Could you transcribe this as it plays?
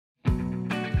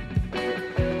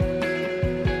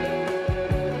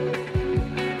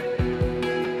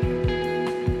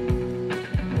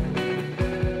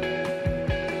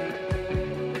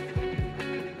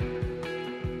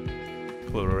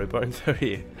Barnes. How are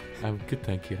you? I'm good,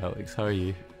 thank you, Alex. How are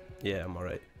you? Yeah, I'm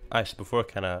alright. So before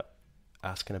kind of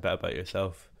asking a bit about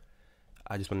yourself,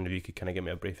 I just wondered if you could kind of give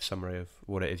me a brief summary of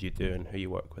what it is you do and who you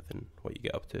work with and what you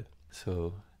get up to.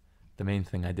 So, the main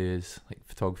thing I do is like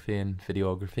photography and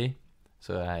videography.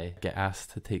 So I get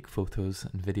asked to take photos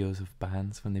and videos of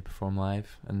bands when they perform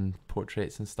live and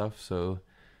portraits and stuff. So,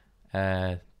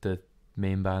 the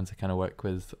main bands I kind of work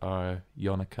with are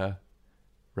Yonaka,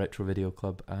 Retro Video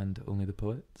Club, and Only the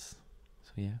Poets.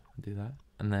 So yeah, I do that.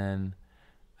 And then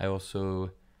I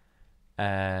also,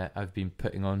 I've been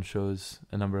putting on shows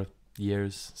a number of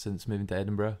years since moving to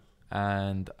Edinburgh,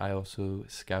 and I also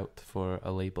scout for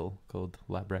a label called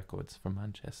Lab Records from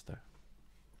Manchester.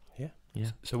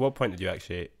 Yeah. So what point did you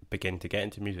actually begin to get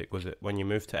into music? Was it when you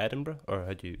moved to Edinburgh, or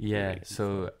had you? Yeah,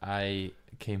 so I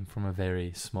came from a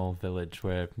very small village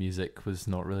where music was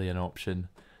not really an option.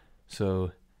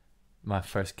 So my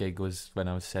first gig was when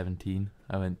I was 17.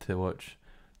 I went to watch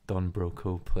Don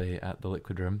Broco play at the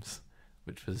Liquid Rooms,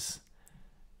 which was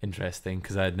interesting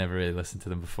because I had never really listened to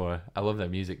them before. I love their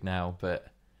music now, but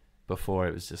before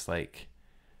it was just like,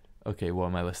 okay, what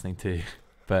am I listening to?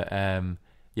 But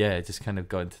yeah, I just kind of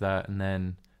got into that, and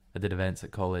then I did events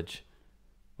at college,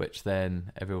 which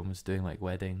then everyone was doing like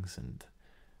weddings and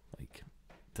like,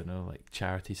 don't know, like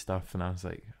charity stuff, and I was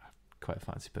like, I quite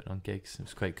fancy putting on gigs. It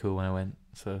was quite cool when I went,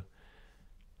 so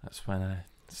that's when I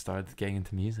started getting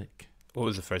into music. What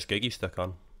was the first gig you stuck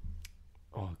on?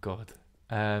 Oh God,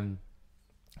 I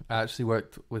actually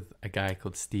worked with a guy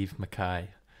called Steve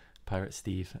Mackay, Pirate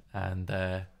Steve, and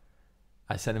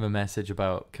I sent him a message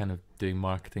about kind of doing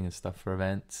marketing and stuff for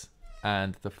events,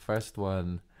 and the first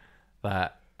one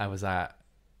that I was at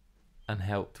and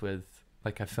helped with,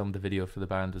 like I filmed a video for the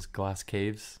band, was Glass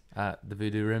Caves at the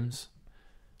Voodoo Rooms.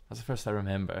 That's the first I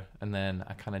remember, and then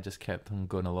I kind of just kept on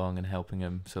going along and helping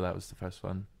him, so that was the first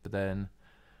one. But then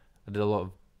I did a lot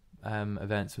of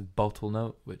events with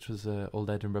Bottleneck, which was an old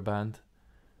Edinburgh band.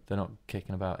 They're not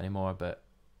kicking about anymore, but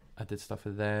I did stuff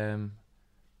with them,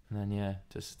 and then yeah,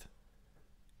 just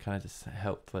kind of just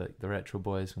helped like the Retro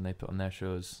Boys when they put on their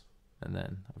shows, and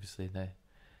then obviously they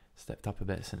stepped up a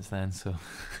bit since then. So,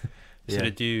 yeah. So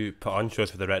did you put on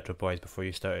shows for the Retro Boys before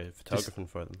you started photographing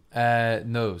for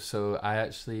them? No. So I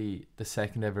actually, the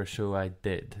second ever show I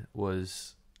did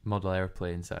was Model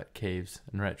Airplanes at Caves,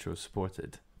 and Retro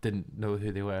supported. Didn't know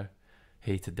who they were,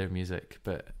 hated their music,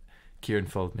 but Kieran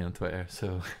followed me on Twitter,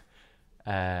 so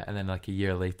and then like a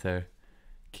year later,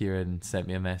 Kieran sent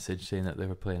me a message saying that they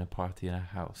were playing a party in a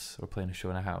house, or playing a show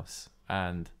in a house,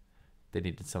 and they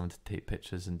needed someone to take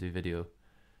pictures and do video.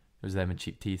 It was them and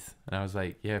Cheap Teeth, and I was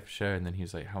like, yeah, for sure. And then he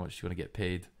was like, how much do you want to get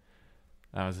paid?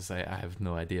 And I was just like, I have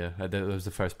no idea. It was the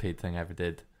first paid thing I ever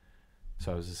did,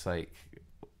 so I was just like,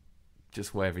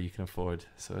 just whatever you can afford.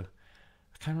 So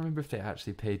I can't remember if they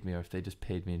actually paid me or if they just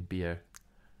paid me in beer,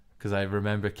 because I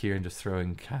remember Kieran just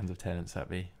throwing cans of Tennent's at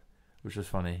me, which was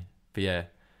funny. But yeah,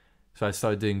 so I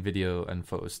started doing video and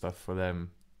photo stuff for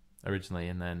them originally,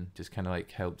 and then just kind of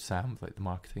like helped Sam with like the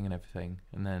marketing and everything,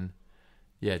 and then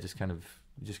yeah, just kind of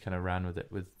ran with it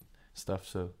with stuff.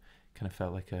 So kind of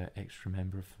felt like a extra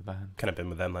member of the band. Kind of been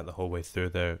with them like the whole way through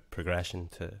their progression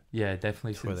to. Yeah,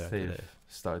 definitely since they've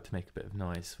started to make a bit of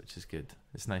noise, which is good.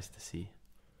 It's nice to see.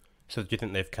 So do you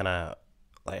think they've kind of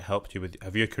like helped you with?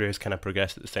 Have your careers kind of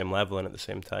progressed at the same level and at the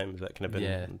same time? Has that kind of been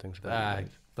and things like that?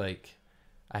 Like,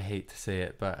 I hate to say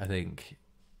it, but I think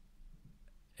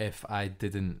if I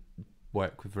didn't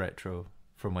work with Retro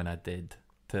from when I did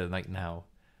to like now,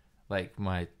 like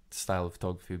my style of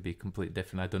photography would be completely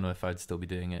different. I don't know if I'd still be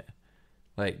doing it.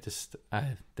 Like, just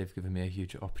they've given me a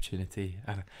huge opportunity.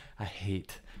 I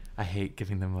hate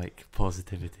giving them like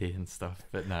positivity and stuff,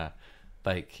 but nah,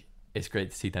 like it's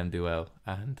great to see them do well,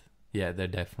 and yeah, they're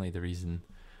definitely the reason,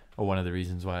 or one of the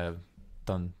reasons why I've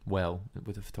done well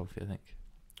with the photography, I think.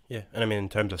 Yeah, and I mean in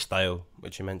terms of style,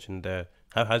 which you mentioned there,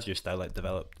 how has your style like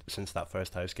developed since that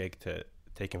first house gig to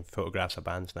taking photographs of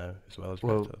bands now as well as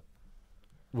Retro?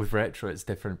 With Retro it's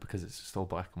different because it's just all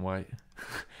black and white.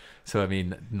 So I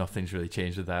mean nothing's really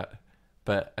changed with that.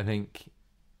 But I think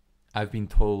I've been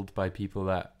told by people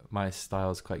that my style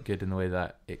is quite good in the way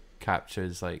that it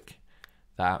captures like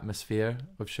the atmosphere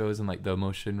of shows and like the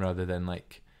emotion, rather than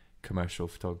like commercial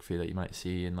photography that you might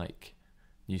see in like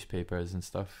newspapers and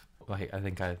stuff. Like I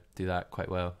think I do that quite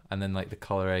well. And then like the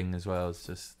colouring as well is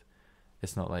just,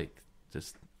 it's not like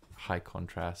just high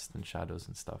contrast and shadows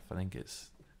and stuff. I think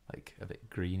it's like a bit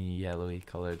greeny, yellowy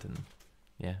coloured, and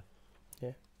yeah.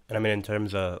 And I mean in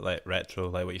terms of like Retro,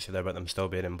 like what you said there about them still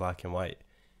being in black and white,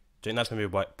 do you think that's maybe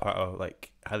part of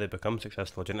like how they become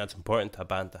successful? Do you think that's important to a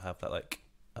band to have that like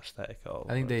aesthetic at all?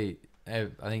 I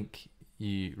think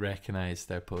you recognise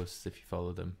their posts if you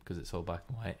follow them because it's all black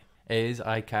and white. It is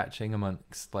eye-catching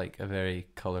amongst like a very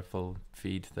colourful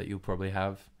feed that you'll probably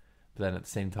have, but then at the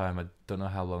same time I don't know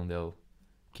how long they'll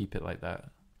keep it like that.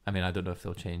 I mean, I don't know if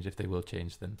they'll change. If they will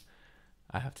change, then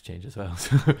I have to change as well.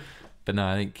 But no,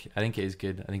 I think it is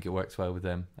good. I think it works well with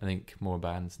them. I think more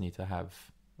bands need to have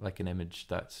like an image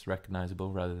that's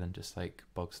recognisable rather than just like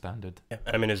bog standard. Yeah.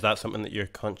 I mean, is that something that you're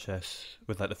conscious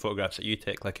with, like the photographs that you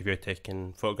take? Like if you're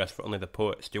taking photographs for only the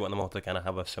poets, do you want them all to kind of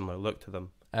have a similar look to them?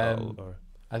 Or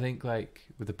I think like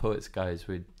with the poets guys,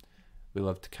 we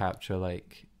love to capture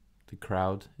like the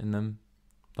crowd in them.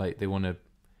 Like they want to,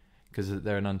 because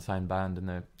they're an unsigned band and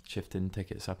they're shifting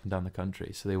tickets up and down the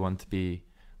country, so they want to be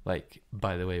like,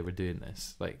 by the way, we're doing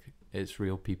this, like it's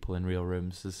real people in real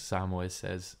rooms, as Sam always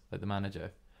says, like the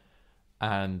manager.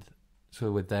 And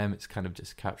so with them it's kind of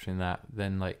just capturing that.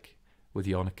 Then like with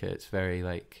Yonaka, it's very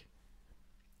like,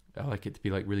 I like it to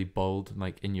be like really bold and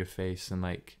like in your face and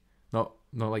like not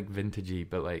like vintagey,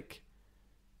 but like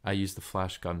I use the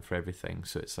flash gun for everything,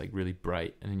 so it's like really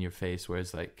bright and in your face,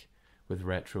 whereas like with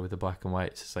retro, with the black and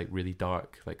whites, it's like really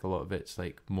dark. Like a lot of it's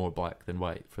like more black than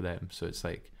white for them, so it's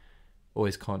like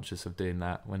always conscious of doing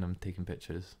that when I'm taking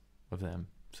pictures of them.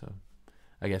 So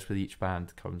I guess with each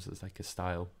band comes as like a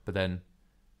style, but then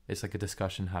it's like a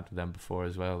discussion had with them before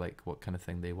as well, like what kind of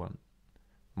thing they want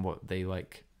and what they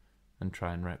like, and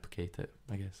try and replicate it,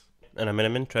 I guess. And I mean,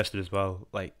 I'm interested as well,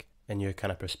 like in your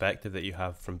kind of perspective that you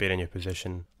have from being in your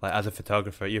position, like as a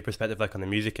photographer, your perspective like on the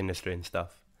music industry and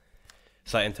stuff.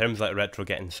 So like in terms of like retro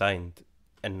getting signed,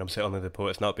 and obviously only the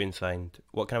poets not being signed,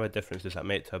 what kind of a difference does that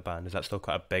make to a band? Is that still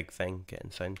quite a big thing,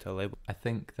 getting signed to a label? I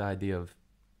think the idea of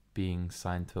being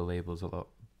signed to a label is a lot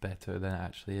better than it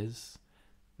actually is.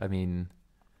 I mean,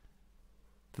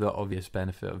 the obvious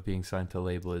benefit of being signed to a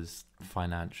label is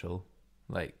financial.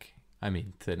 Like, I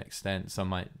mean, to an extent, some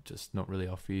might just not really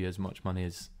offer you as much money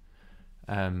as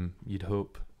you'd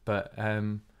hope. But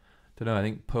don't know, I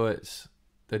think poets,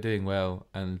 they're doing well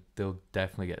and they'll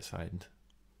definitely get signed.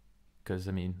 Because,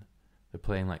 I mean, they're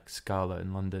playing like Scala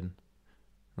in London.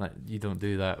 Like, you don't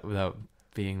do that without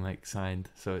being like signed,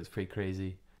 so it's pretty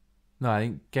crazy. No, I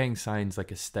think getting signed is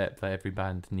like a step that every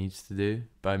band needs to do.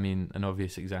 But I mean, an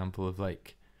obvious example of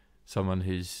like someone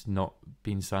who's not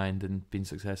been signed and been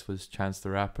successful is Chance the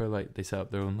Rapper. Like, they set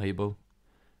up their own label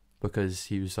because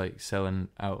he was like selling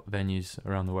out venues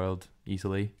around the world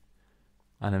easily.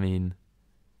 And I mean,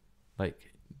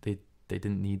 like they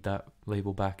didn't need that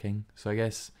label backing. So I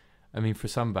guess, I mean, for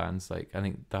some bands, like I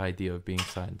think the idea of being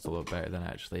signed is a lot better than it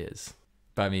actually is.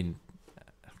 But I mean,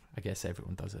 I guess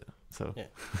everyone does it. So yeah,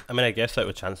 I mean, I guess like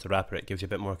with Chance the Rapper, it gives you a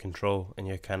bit more control, and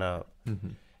you're kind of you're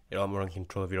a lot more in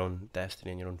control of your own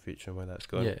destiny and your own future and where that's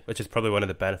going. Yeah. Which is probably one of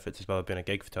the benefits as well of being a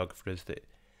gig photographer, is that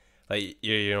like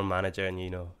you're your own manager and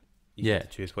you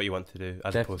get to choose what you want to do,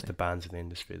 as opposed to bands in the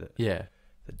industry that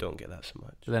don't get that so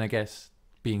much. But then I guess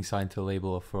being signed to a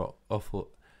label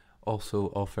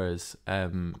also offers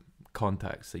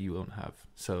contacts that you won't have.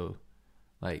 So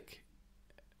like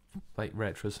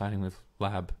retro signing with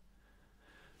Lab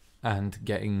and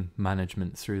getting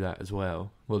management through that as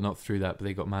well. Well, not through that, but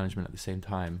they got management at the same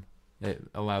time. It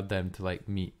allowed them to like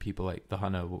meet people like the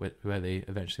Hunter, where they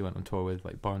eventually went on tour with,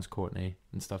 like Barnes Courtney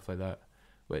and stuff like that,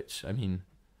 which, I mean,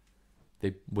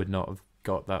 they would not have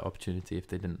got that opportunity if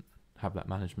they didn't have that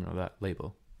management or that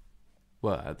label.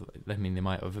 Well, I mean, they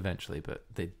might have eventually, but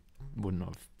they wouldn't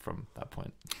have from that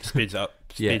point. Speeds up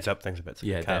things a bit.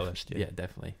 To catalyst. Yeah,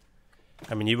 definitely.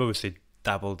 I mean, you've obviously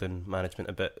dabbled in management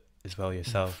a bit as well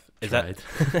yourself. Is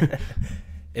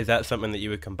that something that you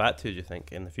would come back to, do you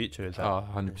think, in the future? Is that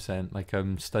 100%. Like,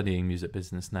 I'm studying music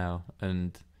business now,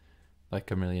 and like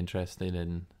I'm really interested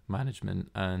in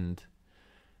management and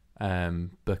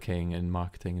booking and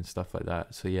marketing and stuff like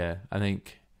that. So yeah, I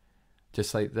think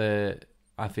just like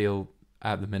I feel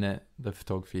at the minute the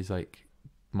photography is like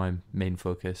my main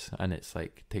focus, and it's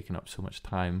like taking up so much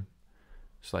time.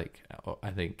 It's like, I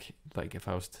think like if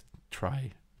I was to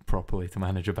try properly to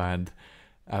manage a band,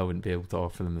 I wouldn't be able to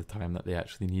offer them the time that they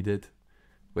actually needed,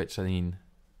 which, I mean,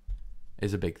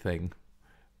 is a big thing.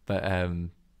 But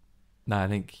no, I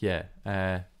think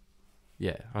 100%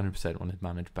 want to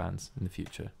manage bands in the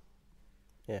future.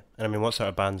 Yeah, and I mean, what sort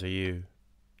of bands are you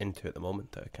into at the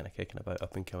moment that are kind of kicking about,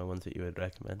 up and coming ones that you would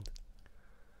recommend?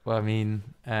 Well, I mean,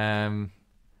 kind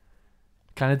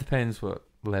of depends what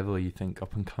level you think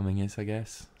up and coming is, I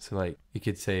guess. So like you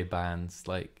could say bands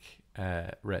like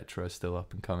Retro are still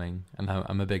up and coming, and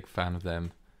I'm a big fan of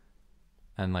them,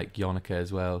 and like Yonaka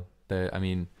as well. I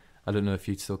mean, I don't know if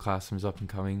you'd still class them as up and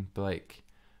coming, but like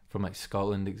from like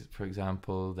Scotland, for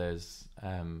example, there's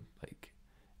like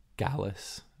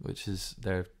Gallus, which is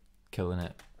they're killing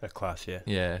it. A class, yeah.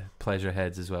 Yeah, Pleasure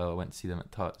Heads as well. I went to see them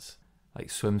at Tuts. Like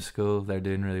Swim School, they're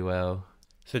doing really well.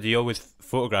 So do you always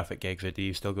photograph at gigs, or do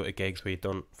you still go to gigs where you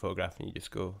don't photograph and you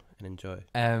just go and enjoy?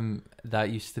 That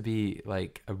used to be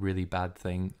like a really bad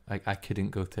thing. Like I couldn't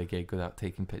go to a gig without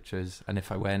taking pictures, and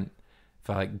if I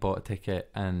like bought a ticket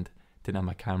and didn't have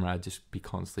my camera, I'd just be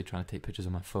constantly trying to take pictures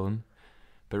on my phone.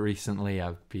 But recently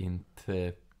I've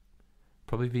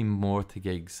probably been more to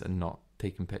gigs and not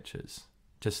taking pictures,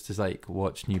 just to like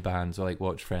watch new bands or like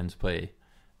watch friends play,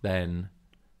 than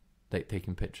like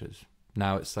taking pictures.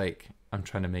 Now it's like I'm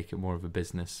trying to make it more of a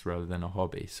business rather than a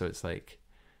hobby. So it's like,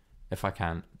 if I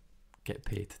can't get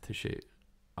paid to shoot,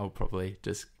 I'll probably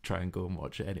just try and go and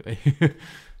watch it anyway.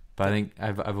 But I think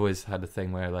I've always had a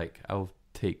thing where like I'll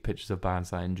take pictures of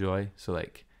bands I enjoy. So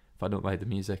like if I don't like the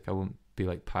music, I won't be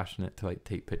like passionate to like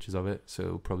take pictures of it. So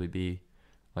it'll probably be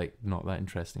like not that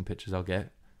interesting pictures I'll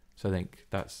get. So I think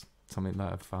that's something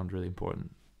that I've found really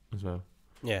important as well.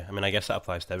 Yeah, I mean, I guess that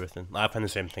applies to everything. I find the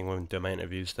same thing when doing my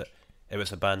interviews, that if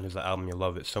it's a band whose album you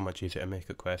love, it's so much easier to make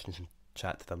up questions and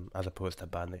chat to them as opposed to a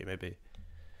band that you maybe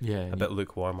a bit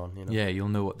lukewarm on, you know. Yeah, you'll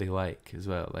know what they like as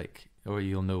well, like, or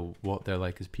you'll know what they're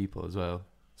like as people as well.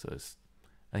 So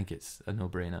I think it's a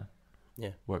no-brainer.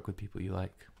 Yeah, work with people you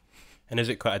like. And is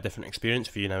it quite a different experience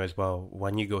for you now as well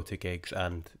when you go to gigs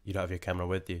and you don't have your camera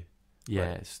with you?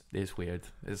 Yeah, it's weird.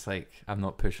 It's like I'm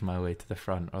not pushing my way to the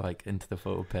front or like into the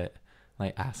photo pit,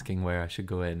 like asking where I should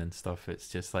go in and stuff. It's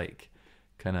just like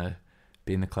kind of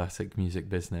being the classic music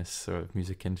business or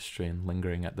music industry and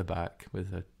lingering at the back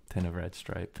with a tin of Red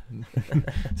Stripe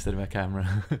instead of a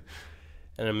camera.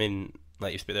 And I mean,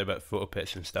 like you speak there about photo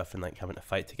pits and stuff and like having to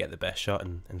fight to get the best shot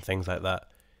and things like that.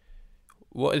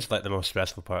 What is like the most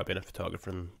stressful part of being a photographer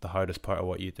and the hardest part of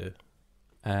what you do?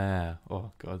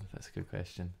 Oh God, that's a good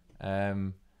question.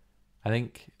 I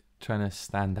think trying to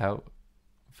stand out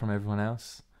from everyone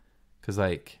else, because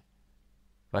like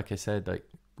I said, like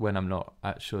when I'm not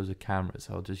at shows with cameras,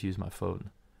 I'll just use my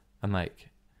phone. And like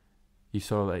you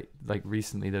saw, like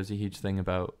recently there's a huge thing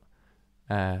about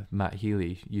Matt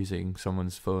Healy using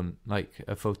someone's phone, like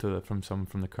a photo from someone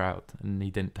from the crowd, and he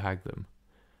didn't tag them,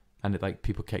 and it like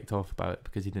people kicked off about it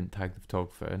because he didn't tag the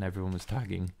photographer, and everyone was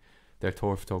tagging their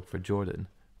tour photographer Jordan,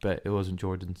 but it wasn't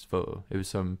Jordan's photo. It was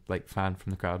some like fan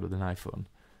from the crowd with an iPhone.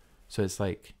 So it's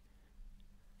like,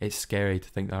 it's scary to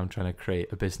think that I'm trying to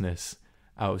create a business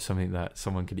out of something that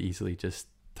someone could easily just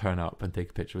turn up and take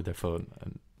a picture with their phone.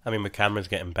 And I mean, with cameras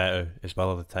getting better as well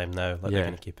all the time now, like they're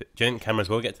going to keep it. Do you think cameras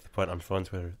will get to the point on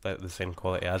phones where they're the same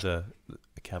quality as a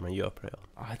camera you operate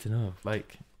on? I don't know.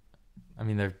 Like, I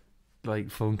mean, they're like,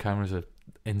 phone cameras are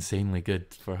insanely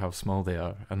good for how small they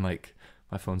are, and like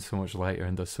my phone's so much lighter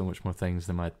and does so much more things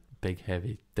than my big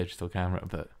heavy digital camera.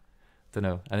 But I don't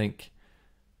know.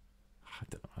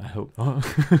 I hope not.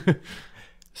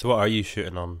 So what are you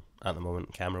shooting on at the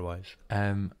moment, camera wise?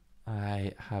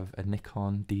 I have a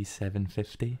Nikon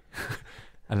D750,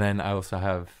 and then I've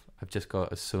just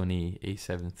got a Sony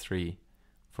A7 III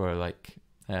for like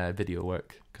video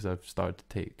work, because I've started to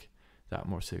take that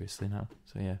more seriously now.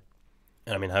 So yeah.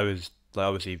 And I mean, how is, like,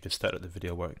 obviously you've just started the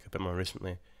video work a bit more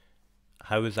recently.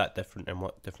 How is that different, and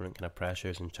what different kind of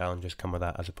pressures and challenges come with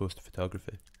that as opposed to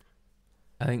photography?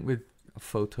 I think with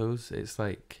photos, it's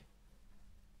like,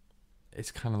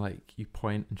 it's kind of like you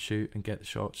point and shoot and get the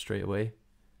shot straight away,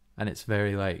 and it's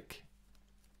very like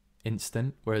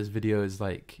instant, whereas video is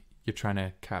like you're trying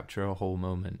to capture a whole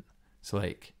moment. So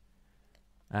like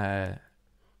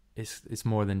it's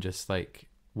more than just like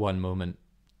one moment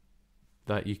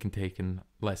that you can take in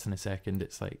less than a second.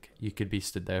 It's like you could be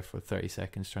stood there for 30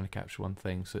 seconds trying to capture one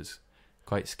thing. So it's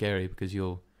quite scary, because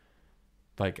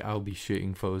I'll be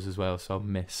shooting photos as well, so I'll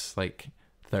miss like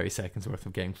 30 seconds worth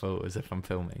of getting photos if I'm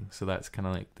filming. So that's kind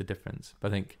of like the difference. But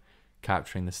I think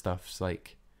capturing the stuff's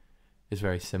like is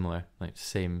very similar, like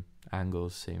same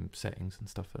angles, same settings and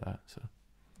stuff like that. So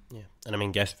yeah. And I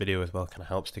mean, guest video as well kind of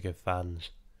helps to give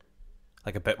fans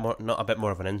like a bit more, not a bit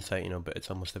more of an insight, you know, but it's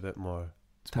almost a bit more,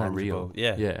 it's more real.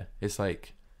 Yeah, it's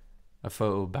like a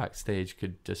photo backstage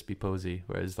could just be posy,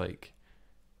 whereas like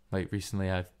recently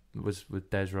I was with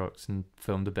Des Rocks and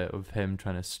filmed a bit of him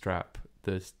trying to strap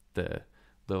the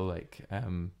little like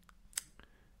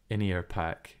in-ear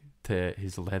pack to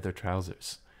his leather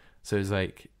trousers. So it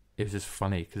was just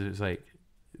funny, because it was like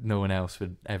no one else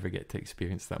would ever get to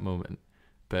experience that moment,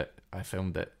 but I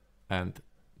filmed it, and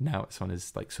now it's on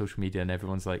his like social media and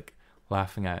everyone's like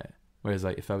laughing at it. Whereas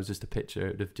like if that was just a picture,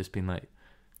 it would have just been like,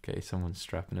 okay, someone's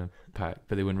strapping a pack,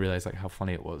 but they wouldn't realize like how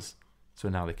funny it was. So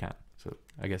now they can. So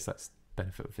I guess that's the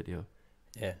benefit of video.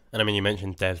 Yeah. And I mean, you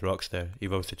mentioned Des Rocks there.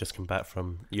 You've obviously just come back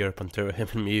from Europe on tour with him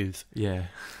and Muse. Yeah.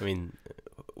 I mean,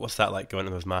 what's that like going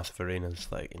to those massive arenas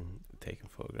like and taking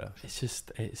photographs?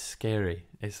 It's scary.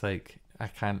 It's like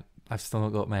I've still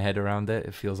not got my head around it.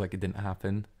 It feels like it didn't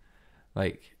happen.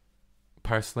 Like,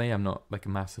 personally, I'm not like a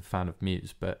massive fan of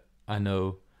Muse, but I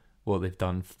know what they've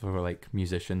done for like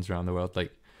musicians around the world.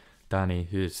 Like Danny,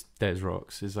 who's Des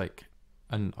Rocks, is like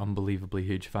an unbelievably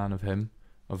huge fan of him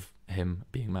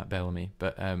being Matt Belamy.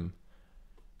 But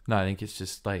no, I think it's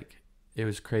just like, it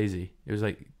was crazy. It was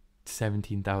like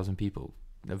 17,000 people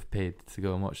have paid to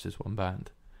go and watch this one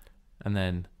band, and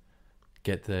then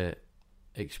get the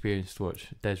experience to watch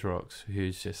Des Rocks,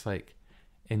 who's just like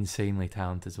insanely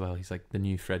talented as well. He's like the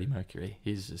new Freddie Mercury.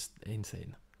 He's just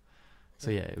insane. So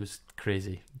yeah, it was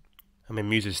crazy. I mean,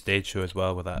 Muse's stage show as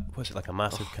well with that. Was it like a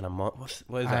massive kind of what is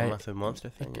that, a massive monster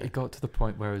thing? It got to the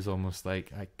point where it was almost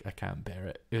like I can't bear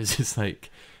it. It was just like,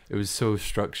 it was so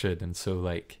structured and so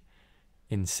like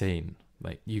insane.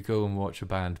 Like, you go and watch a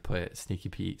band play at Sneaky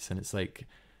Pete's and it's like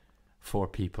 4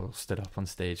 people stood up on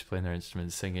stage playing their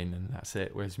instruments, singing, and that's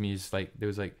it. Whereas Muse, like, there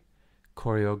was like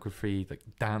choreography, like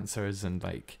dancers, and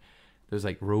like there's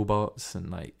like robots,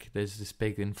 and like there's this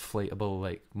big inflatable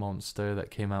like monster that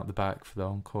came out the back for the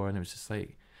encore, and it was just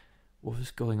like, what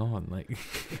was going on? Like,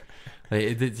 like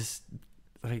it just,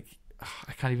 like,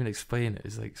 I can't even explain it.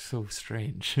 It's like so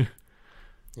strange.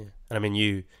 Yeah, and I mean,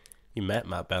 you met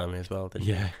Matt Belamy as well, didn't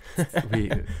you?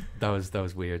 Yeah, that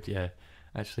was weird. Yeah,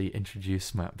 actually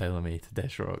introduced Matt Belamy to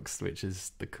Des Rocks, which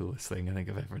is the coolest thing I think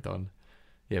I've ever done.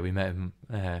 Yeah, we met him.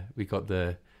 We got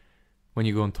when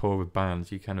you go on tour with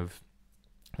bands, you kind of,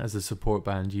 as a support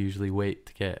band, you usually wait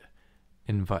to get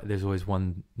invited. There's always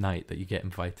one night that you get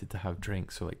invited to have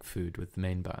drinks or like food with the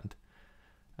main band.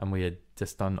 And we had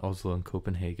just done Oslo and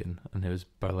Copenhagen, and it was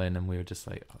Berlin, and we were just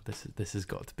like, oh, this has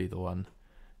got to be the one.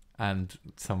 And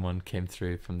someone came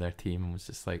through from their team and was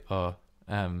just like, oh,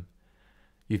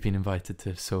 you've been invited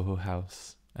to Soho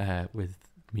House with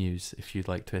Muse if you'd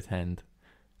like to attend.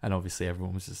 And obviously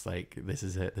everyone was just like, this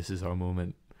is it, this is our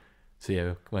moment. So yeah,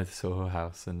 we went to Soho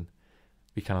House, and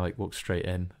we kind of like walked straight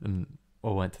in and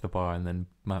all went to the bar, and then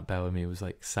Matt Belamy was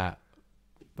like sat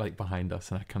like behind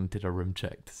us, and I kind of did a room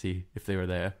check to see if they were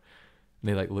there. And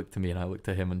they like looked at me, and I looked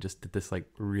at him, and just did this like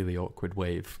really awkward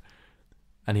wave.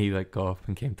 And he like got up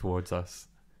and came towards us,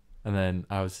 and then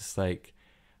I was just like,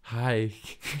 hi,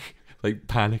 like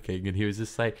panicking, and he was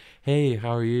just like, hey,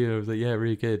 how are you? And I was like, yeah,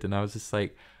 really good. And I was just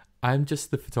like, I'm just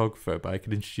the photographer, but I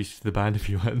could introduce you to the band if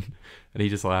you want. And he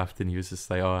just laughed, and he was just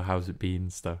like, oh, how's it been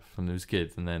and stuff, and it was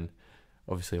good. And then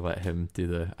obviously let him do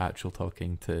the actual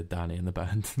talking to Danny and the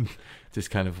band.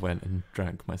 Just kind of went and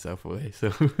drank myself away.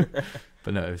 So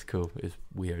but no, it was cool. It was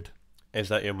weird. Is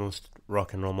that your most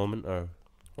rock and roll moment, or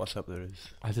what's up there?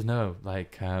 I don't know,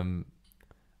 like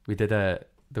we did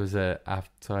so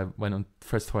I went on,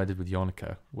 first tour I did with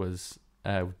Yonaka was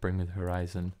Bring Me the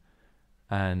Horizon,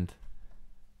 and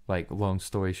like, long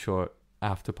story short,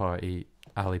 after party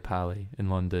Ali Pali in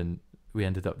London, we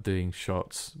ended up doing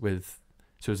shots with,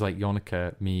 so it was like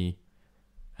Yonaka, me,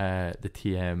 the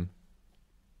TM,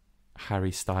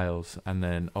 Harry Styles, and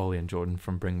then Ollie and Jordan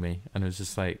from Bring Me. And it was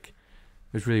just like,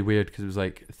 it was really weird because it was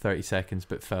like 30 seconds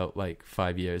but felt like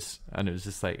 5 years, and it was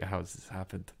just like, how has this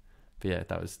happened? But yeah,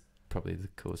 that was probably the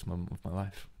coolest moment of my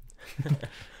life.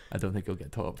 I don't think it'll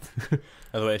get topped.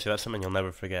 Otherwise, so that's something you'll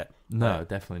never forget. No, right?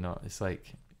 Definitely not. It's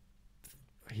like,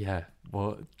 yeah,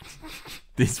 what?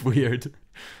 It's weird.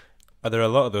 Are there a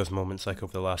lot of those moments like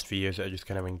over the last few years that are just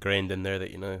kind of ingrained in there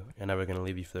that you know are never going to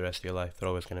leave you for the rest of your life? They're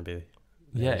always going to be.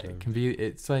 Yeah, it can be.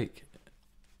 It's like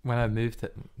when I moved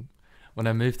to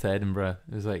Edinburgh,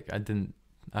 it was like I didn't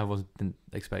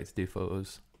expect to do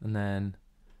photos, and then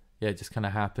yeah, it just kind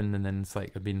of happened, and then it's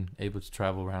like I've been able to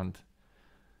travel around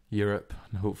Europe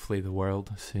and hopefully the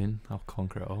world soon. I'll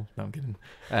conquer it all. No, I'm kidding.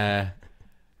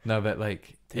 No, but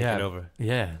like, Taking over.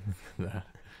 Yeah.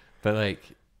 But like,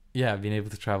 yeah, I've been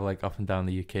able to travel like up and down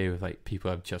the UK with like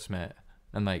people I've just met,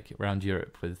 and like around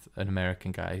Europe with an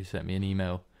American guy who sent me an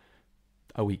email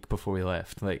a week before we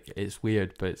left. Like, it's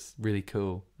weird, but it's really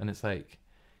cool. And it's like,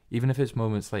 even if it's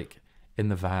moments like in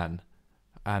the van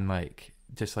and like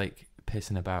just like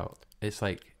pissing about, it's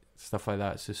like stuff like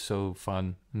that. It's just so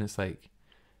fun. And it's like,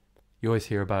 you always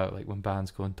hear about like when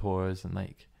bands go on tours, and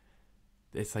like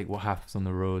it's like what happens on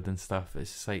the road and stuff.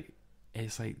 It's just like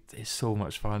it's so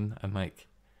much fun, and like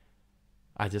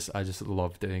I just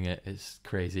love doing it. It's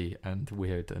crazy and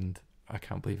weird, and I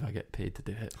can't believe I get paid to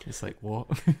do it. It's like, what?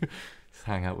 Just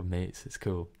hang out with mates. It's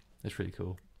cool. It's really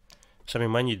cool. So I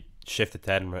mean, when you shifted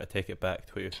to Edinburgh, to take it back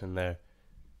to what you were saying there,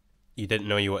 you didn't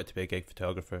know you wanted to be a gig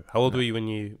photographer. How old were you when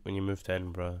you moved to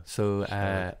Edinburgh? So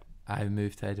I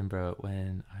moved to Edinburgh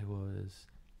when I was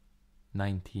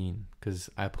 19 because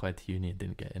I applied to uni and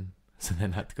didn't get in. So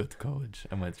then I had to go to college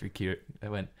and went through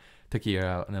took a year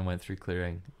out and then went through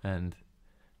clearing and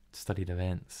studied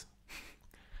events,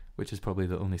 which is probably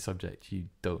the only subject you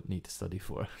don't need to study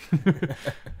for.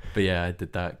 But yeah, I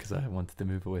did that because I wanted to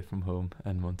move away from home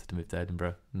and wanted to move to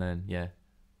Edinburgh. And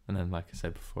then like I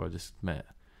said before, I just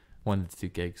wanted to do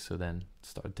gigs, so then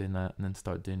started doing that and then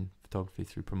started doing photography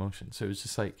through promotion. So it was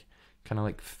just like kind of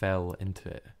like fell into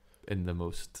it in the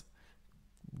most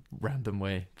random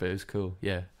way, but it was cool.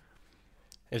 Yeah.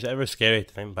 Is it ever scary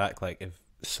to think back, like if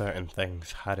certain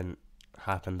things hadn't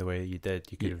happened the way you did,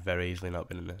 you could have very easily not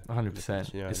been in the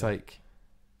 100%. It's like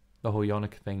the whole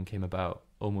Yonaka thing came about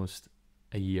almost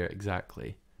a year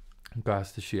exactly. I got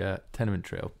asked to shoot at Tenement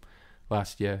Trail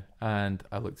last year, and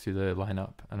I looked through the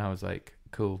lineup and I was like,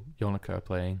 cool, Yonaka are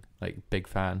playing, like big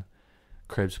fan.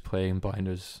 Cribs playing,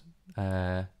 Blinders,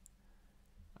 and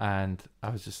I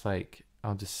was just like,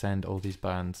 I'll just send all these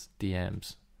bands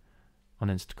DMs on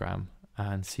Instagram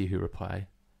and see who reply.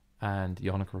 And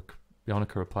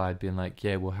Yonaka replied being like,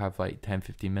 yeah, we'll have like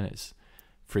 10-15 minutes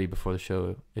free before the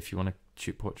show if you want to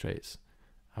shoot portraits.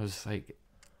 I was like,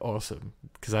 awesome,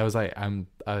 because I was like, I'm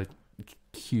a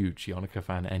huge Yonaka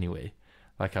fan anyway.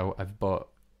 Like I've bought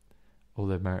all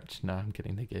their merch. No, I'm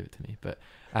kidding, they gave it to me. But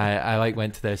I like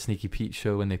went to their Sneaky Pete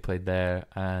show when they played there,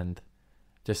 and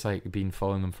just like been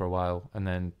following them for a while. And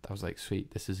then I was like,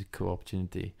 sweet, this is a cool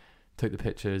opportunity. Took the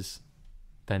pictures,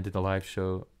 then did the live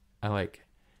show. I like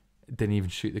didn't even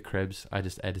shoot the cribs. I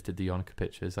just edited the Yonaka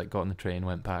pictures. Like got on the train,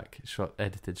 went back,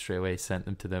 edited straight away, sent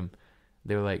them to them.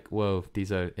 They were like, whoa,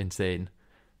 these are insane.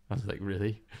 I was like,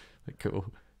 really? Like,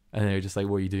 cool. And they were just like,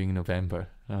 what are you doing in November?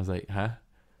 And I was like, huh?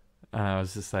 And I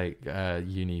was just like,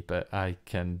 uni, but I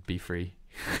can be free.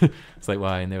 It's like,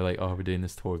 why? And they were like, oh, we're doing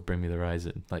this tour with Bring Me the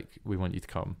Horizon. Like, we want you to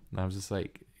come. And I was just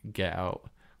like, get out.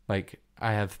 Like,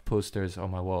 I have posters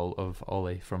on my wall of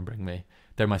Ollie from Bring Me.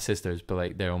 They're my sisters, but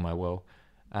like, they're on my wall.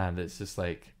 And it's just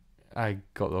like, I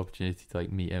got the opportunity to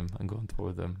like meet him and go on tour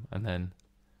with him. And then,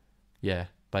 yeah,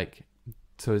 like,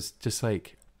 so it's just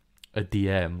like a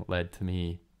DM led to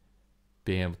me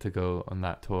being able to go on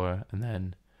that tour, and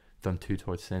then done 2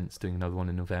 tours since, doing another one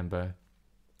in November.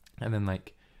 And then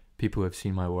like people who have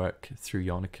seen my work through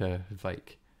Yonaka have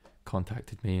like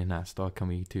contacted me and asked, oh, can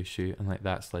we do a shoot? And like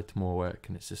that's led to more work,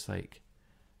 and it's just like,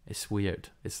 it's weird.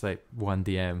 It's like one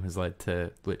DM has led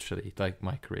to literally like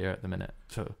my career at the minute.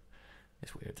 So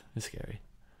it's weird. It's scary.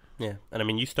 Yeah. And I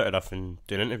mean, you started off in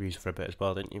doing interviews for a bit as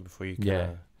well, didn't you, before you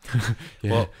yeah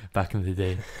well, back in the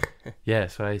day. Yeah,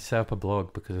 so I set up a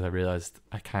blog because I realized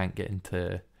I can't get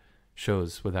into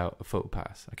shows without a photo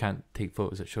pass. I can't take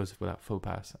photos at shows without a photo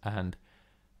pass, and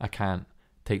I can't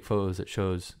take photos at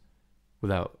shows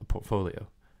without a portfolio.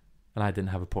 And I didn't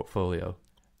have a portfolio,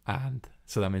 and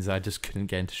so that means I just couldn't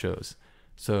get into shows.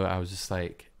 So I was just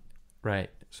like, right,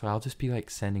 so I'll just be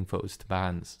like sending photos to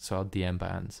bands. So I'll DM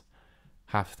bands.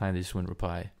 Half the time they just wouldn't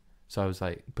reply. So I was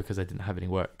like, because I didn't have any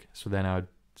work. So then I would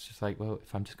just like, well,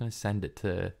 if I'm just going to send it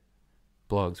to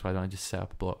blogs, why don't I just set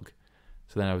up a blog?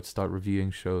 So then I would start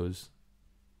reviewing shows,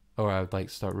 or I would like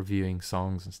start reviewing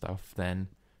songs and stuff. Then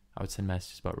I would send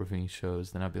messages about reviewing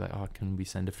shows. Then I'd be like, oh, can we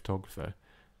send a photographer?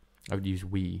 I would use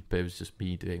we, but it was just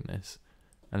me doing this.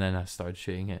 And then I started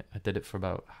shooting it. I did it for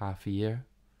about half a year,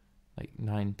 like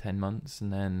 9-10 months,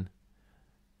 and then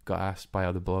got asked by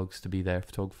other blogs to be their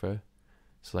photographer.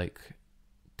 So like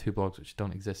 2 blogs which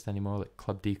don't exist anymore, like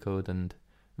Club Decode and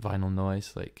Vinyl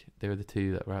Noise, like they were the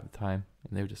 2 that were at the time,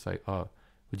 and they were just like, oh,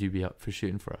 would you be up for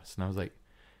shooting for us? And I was like,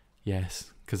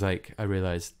 yes, because like I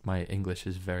realized my English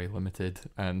is very limited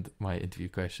and my interview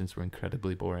questions were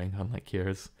incredibly boring, unlike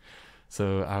yours.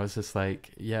 So I was just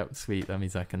like, yeah, sweet, that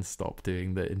means I can stop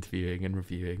doing the interviewing and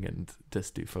reviewing and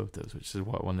just do photos, which is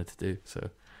what I wanted to do. So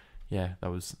yeah, that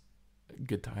was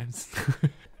good times.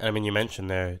 And I mean, you mentioned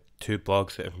there 2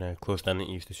 blogs that have now closed down that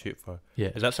you used to shoot for.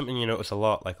 Yeah. Is that something you notice a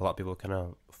lot? Like a lot of people kind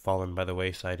of fallen by the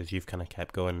wayside as you've kind of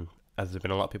kept going? Has there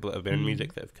been a lot of people that have been in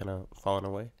music that have kind of fallen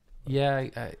away? Yeah,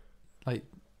 I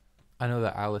know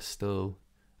that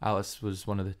Alice was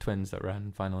one of the twins that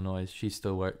ran Vinyl Noise. She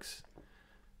still works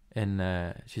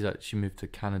in she moved to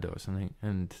Canada or something,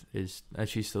 and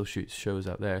she still shoots shows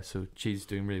out there, so she's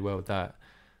doing really well with that.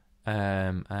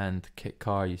 And Kit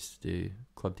Carr used to do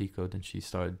Club Decode, and she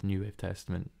started New Wave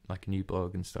Testament, like a new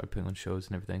blog, and started putting on shows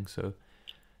and everything. So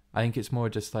I think it's more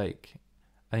just like,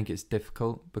 I think it's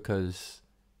difficult because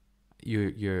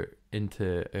you're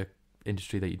into a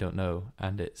industry that you don't know,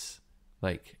 and it's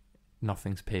like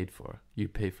nothing's paid for. You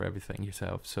pay for everything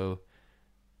yourself, so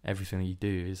everything that you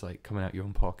do is like coming out your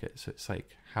own pocket. So it's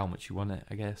like how much you want it,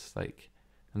 I guess, like,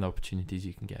 and the opportunities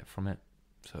you can get from it.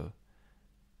 So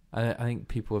I think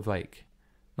people have like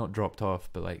not dropped off,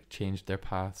 but like changed their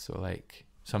paths, or like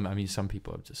some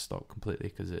people have just stopped completely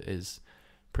because it is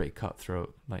pretty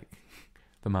cutthroat. Like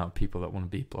the amount of people that want to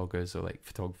be bloggers or like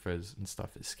photographers and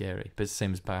stuff is scary. But it's the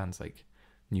same as bands, like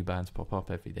new bands pop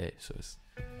up every day, so it's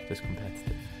just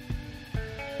competitive.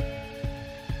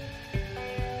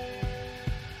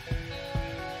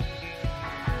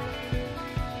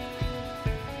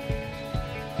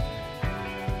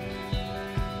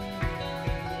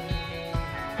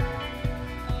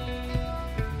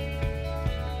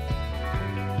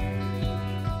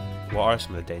 What are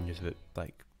some of the dangers of it,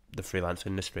 like the freelance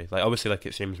industry? Like obviously, like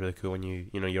it seems really cool when you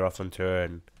know you're off on tour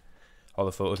and all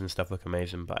the photos and stuff look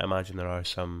amazing, but I imagine there are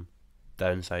some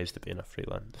downsides to being a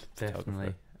freelance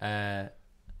Definitely. photographer.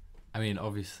 I mean,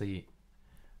 obviously,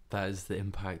 that is the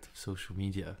impact of social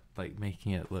media, like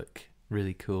making it look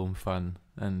really cool and fun,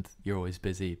 and you're always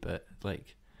busy. But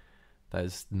like, that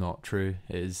is not true.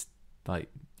 It is like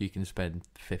you can spend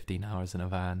 15 hours in a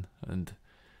van and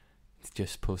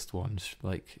just post one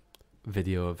like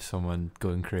video of someone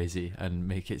going crazy and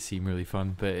make it seem really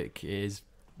fun, but it is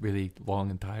really long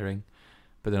and tiring.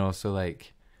 But then also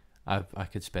like I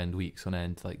could spend weeks on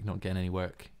end like not getting any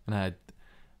work, and I had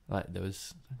like there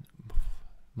was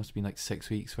must have been like 6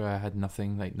 weeks where I had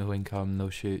nothing, like no income,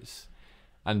 no shoots,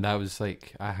 and that was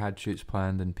like I had shoots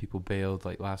planned and people bailed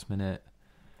like last minute.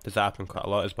 Does that happen quite a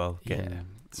lot as well?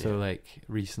 So like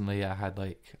recently I had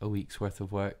like a week's worth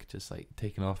of work just like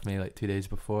taken off me like 2 days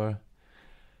before,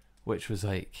 which was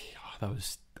like that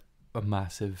was a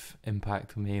massive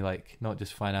impact on me, like not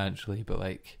just financially but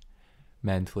like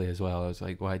mentally as well. I was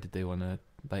like, why did they want me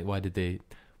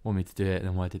to do it, and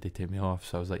then why did they take me off?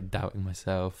 So I was like doubting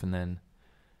myself, and then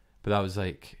but that was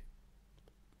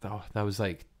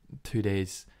like 2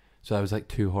 days, so that was like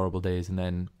 2 horrible days, and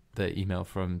then the email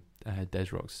from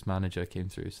Desrock's manager came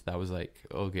through, so that was like,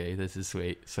 okay, this is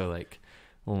sweet. So like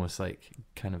almost like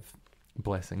kind of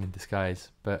blessing in disguise.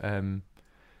 But no,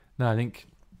 I think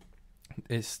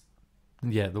it's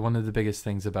one of the biggest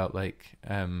things about like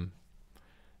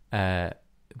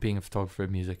being a photographer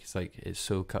of music is like it's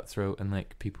so cutthroat, and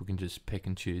like people can just pick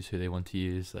and choose who they want to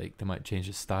use. Like they might change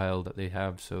the style that they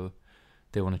have, so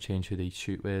they want to change who they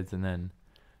shoot with, and then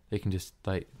they can just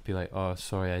like be like, oh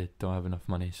sorry, I don't have enough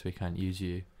money, so we can't use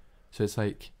you. So it's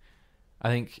like I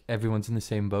think everyone's in the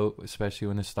same boat, especially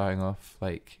when they're starting off.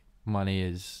 Like money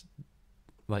is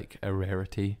like a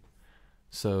rarity,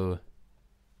 so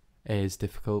it is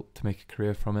difficult to make a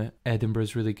career from it.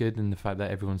 Edinburgh's really good in the fact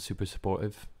that everyone's super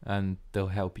supportive and they'll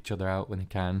help each other out when they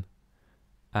can,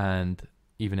 and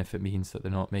even if it means that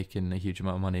they're not making a huge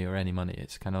amount of money or any money,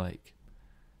 it's kind of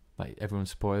like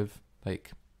everyone's supportive,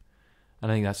 like,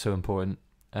 and I think that's so important.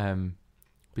 But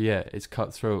yeah, it's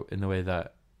cutthroat in the way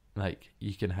that like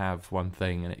you can have one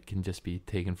thing and it can just be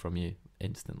taken from you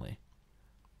instantly.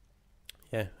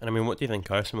 Yeah, and I mean, what do you think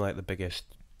are some like the biggest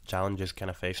challenges kind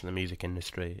of facing the music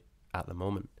industry at the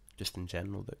moment, just in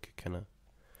general, that could kind of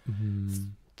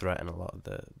threaten a lot of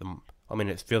the I mean,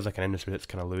 it feels like an industry that's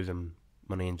kind of losing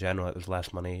money in general. Like there's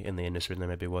less money in the industry than there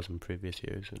maybe was in previous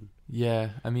years. And yeah,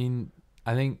 I mean,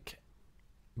 I think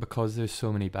because there's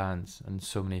so many bands and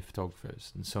so many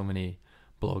photographers and so many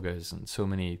bloggers and so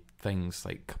many things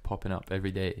like popping up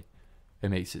every day, it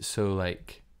makes it so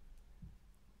like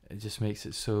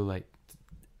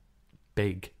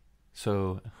big.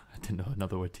 So I didn't know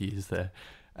another word to use there.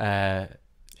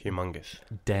 Humongous.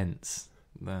 Dense.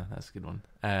 No, that's a good one.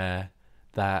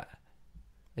 That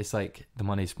it's like the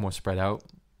money's more spread out,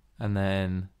 and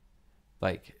then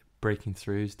like breaking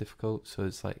through is difficult. So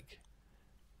it's like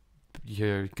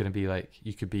you're gonna be like,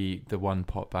 you could be the one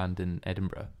pop band in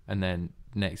Edinburgh, and then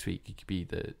next week you could be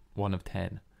the one of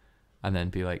 10, and then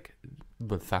be like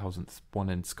the 1,000th one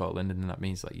in Scotland, and then that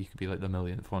means like you could be like the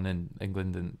 1,000,000th one in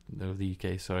England and or the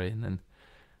UK, and then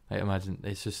like imagine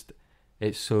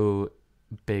it's so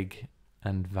big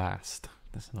and vast.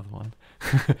 That's another one.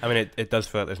 I mean, it does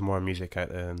feel like there's more music out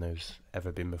there than there's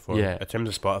ever been before. Yeah. In terms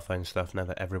of Spotify and stuff, now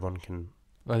that everyone can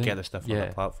get the stuff on the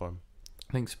platform.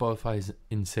 I think Spotify is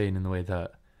insane in the way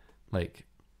that like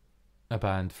a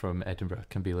band from Edinburgh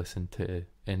can be listened to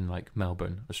in like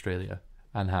Melbourne, Australia,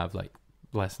 and have like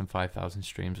less than 5,000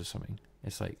 streams or something.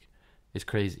 It's like, it's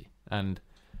crazy, and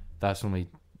that's only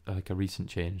like a recent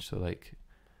change. So like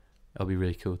it'll be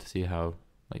really cool to see how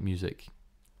like music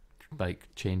like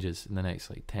changes in the next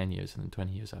like 10 years and then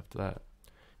 20 years after that.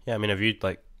 Yeah, I mean, have you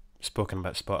like spoken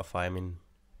about Spotify? I mean,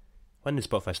 when did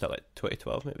Spotify start? Like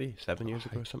 2012 maybe, 7 years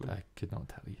ago or something? I could not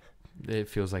tell you. It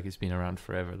feels like it's been around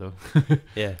forever though.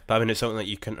 Yeah, but I mean, it's something that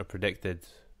you couldn't have predicted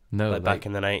No, Like back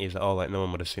in the 90s, no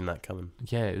one would have seen that coming.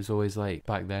 Yeah, it was always like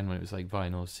back then when it was like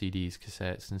vinyl, CDs,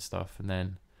 cassettes and stuff, and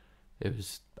then it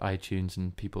was iTunes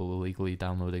and people illegally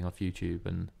downloading off YouTube,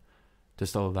 and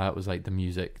just all of that was like the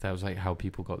music. That was like how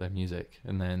people got their music.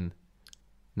 And then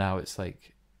now it's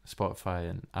like Spotify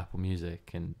and Apple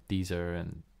Music and Deezer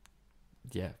and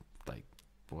like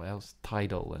what else?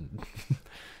 Tidal and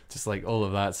just like all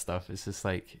of that stuff. It's just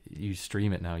like you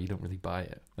stream it now. You don't really buy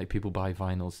it. Like people buy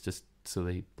vinyls just so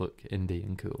they look indie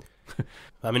and cool.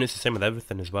 I mean, it's the same with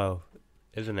everything as well,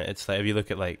 isn't it? It's like if you look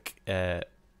at like that's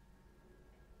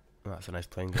a nice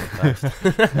plane going past.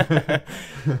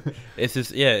 It's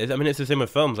just I mean, it's the same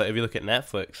with films. Like if you look at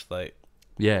Netflix, like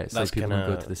it's like people don't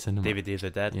go to the cinema. DVDs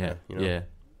are dead now, you know?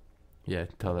 Yeah,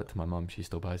 tell that to my mum. She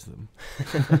still buys them.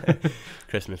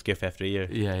 Christmas gift after a year.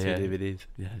 Two DVDs.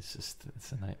 Yeah, it's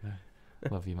a nightmare.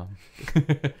 Love you, mum.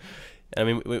 I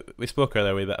mean, we spoke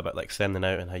earlier a wee bit about like standing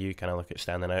out and how you kind of look at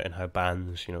standing out and how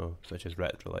bands, you know, such as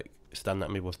Retro, like stand out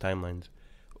in people's timelines.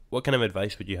 What kind of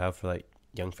advice would you have for like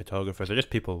young photographers or just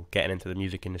people getting into the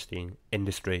music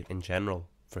industry in general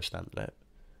for standing out?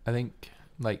 I think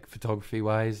like photography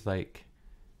wise, like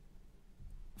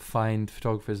find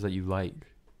photographers that you like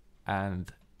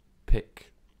and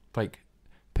pick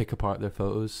apart their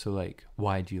photos. So like,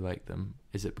 why do you like them?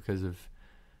 Is it because of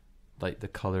like the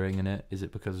coloring in it? Is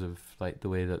it because of like the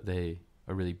way that they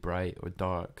are really bright or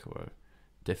dark or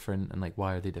different, and like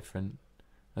why are they different?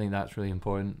 I think that's really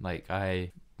important. Like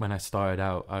when I started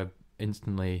out, I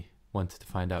instantly wanted to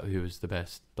find out who was the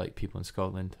best like people in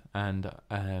Scotland, and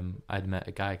I'd met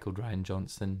a guy called Ryan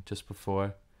Johnston just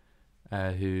before,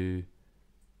 who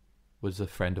was a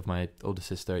friend of my older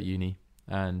sister at uni,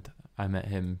 and I met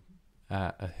him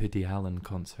at a Hoodie Allen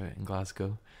concert in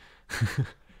Glasgow.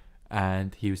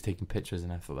 And he was taking pictures,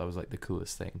 and I thought that was like the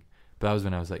coolest thing. But that was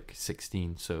when I was like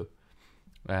 16, so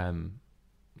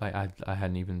like I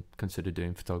hadn't even considered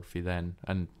doing photography then,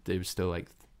 and it was still like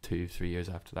 2-3 years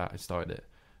after that I started it.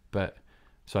 But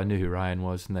so I knew who Ryan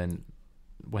was, and then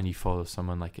when you follow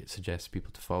someone, like it suggests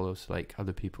people to follow. So like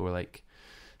other people were like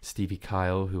Stevie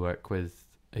Kyle, who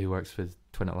works with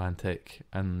Twin Atlantic,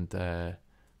 and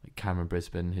like Cameron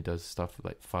Brisbane, who does stuff with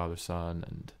like Father Son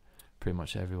and pretty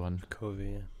much everyone.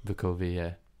 Vukovi,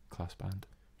 yeah, class band.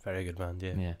 Very good band,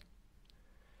 yeah. Yeah.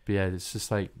 But yeah, it's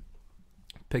just like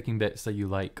picking bits that you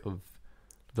like of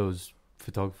those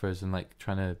photographers and like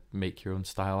trying to make your own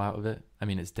style out of it. I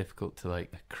mean, it's difficult to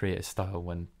like create a style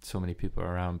when so many people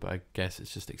are around, but I guess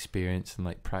it's just experience and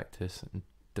like practice and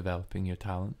developing your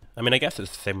talent. I mean, I guess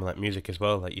it's the same with like music as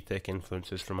well. Like you take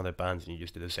influences from other bands and you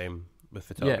just do the same with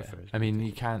photographers. Yeah, I mean,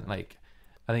 you can't like.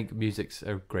 I think music's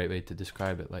a great way to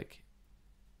describe it. Like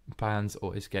bands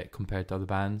always get compared to other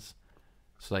bands.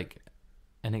 So like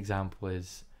an example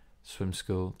is Swim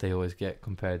School. They always get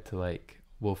compared to like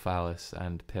Wolf Alice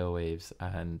and Pale Waves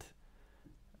and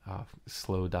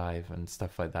Slow Dive and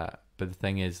stuff like that. But the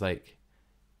thing is, like,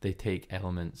 they take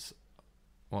elements.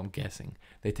 Well, I'm guessing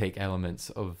they take elements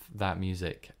of that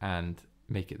music and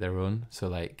make it their own. So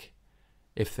like,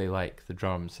 if they like the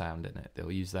drum sound in it,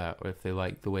 they'll use that. Or if they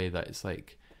like the way that it's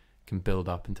like can build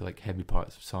up into like heavy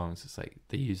parts of songs, it's like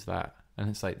they use that. And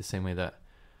it's like the same way that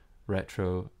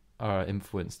Retro are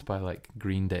influenced by like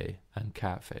Green Day and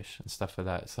Catfish and stuff like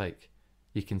that. It's like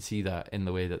you can see that in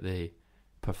the way that they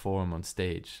perform on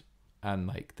stage and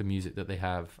like the music that they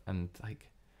have and like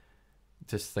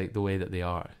just like the way that they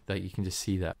are. Like you can just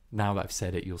see that. Now that I've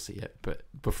said it, you'll see it, but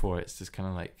before it's just kind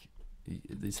of like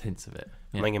there's hints of it.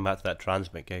 Yeah. I'm thinking back to that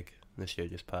Transmit gig this year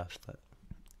just passed. That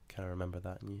kind of remember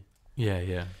that, and you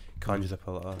yeah conjures up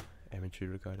a lot of imagery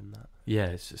regarding that. Yeah,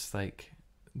 it's just like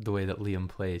the way that Liam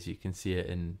plays. You can see it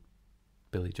in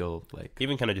Billy Joel, like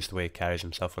even kind of just the way he carries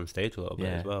himself on stage a little bit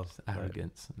as well.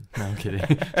 Arrogance. Like. No, I'm kidding.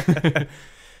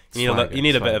 You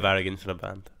need a bit of arrogance in a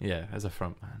band. Yeah, as a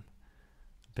front man,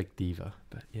 big diva.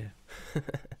 But yeah,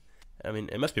 I mean,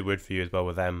 it must be weird for you as well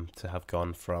with them to have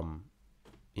gone from,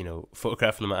 you know,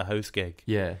 photographing them at a house gig,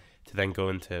 yeah, to then go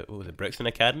into what was it, Brixton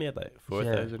Academy at like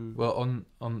 4,000. Yeah. Well,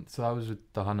 on so I was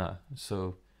with Dahana,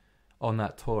 so on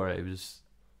that tour it was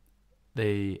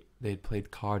they'd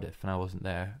played Cardiff and I wasn't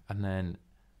there, and then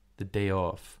the day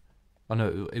off, oh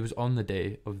no, it was on the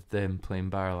day of them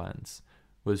playing Barrowlands,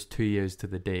 was 2 years to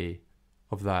the day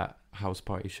of that house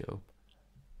party show.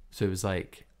 So it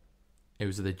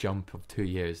was the jump of 2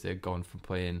 years. They'd gone from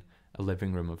playing a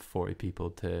living room of 40 people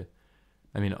to,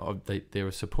 I mean, they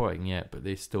were supporting, yeah, but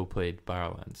they still played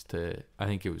Barrowlands to, I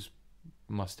think it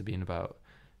must have been about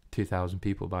 2,000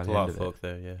 people by the end of it. A lot of folk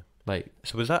there, yeah. Like,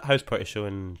 so was that house party show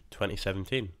in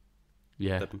 2017?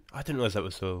 Yeah. I didn't realise that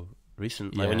was so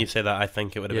recent. Like when you say that, I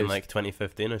think it would have been like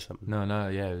 2015 or something. No,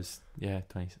 yeah, it was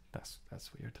 20. That's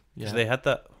weird. Yeah, because they had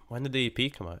that. When did the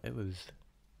EP come out?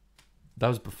 That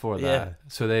was before that.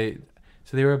 So they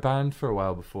were a band for a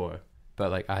while before,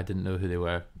 but like I didn't know who they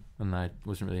were, and I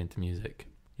wasn't really into music.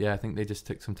 Yeah, I think they just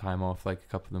took some time off. Like a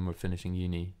couple of them were finishing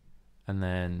uni, and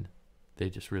then they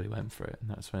just really went for it, and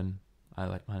that's when I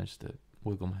like managed to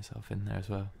wiggle myself in there as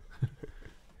well.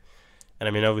 And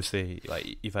I mean, obviously,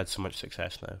 like you've had so much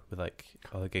success now with like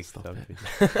all the gig photography.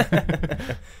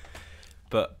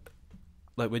 But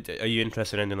like, are you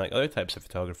interested in like other types of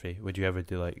photography? Would you ever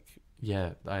do like?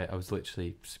 Yeah, I was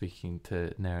literally speaking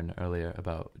to Nairn earlier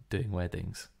about doing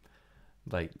weddings.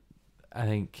 Like, I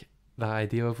think the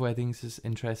idea of weddings is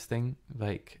interesting.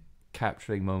 Like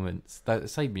capturing moments.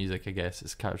 It's like music, I guess.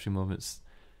 It's capturing moments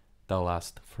that'll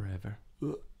last forever.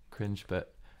 Cringe,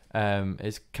 but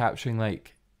it's capturing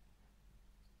like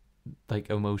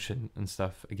emotion and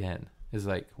stuff again is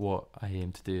like what I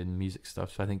aim to do in music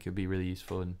stuff. So I think it would be really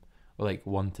useful or like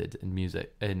wanted in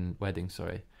music, in weddings,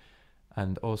 sorry.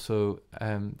 And also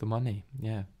the money,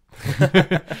 yeah.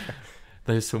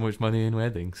 There's so much money in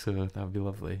weddings, so that would be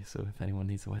lovely. So if anyone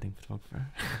needs a wedding photographer,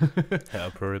 hit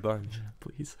up Rory Barnes,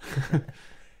 please.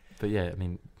 But yeah, I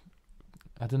mean,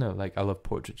 I don't know, like I love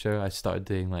portraiture. I started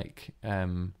doing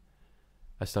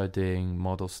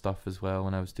model stuff as well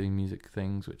when I was doing music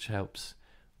things, which helps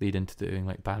lead into doing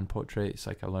like band portraits.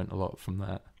 Like I learned a lot from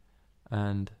that,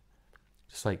 and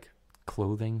just like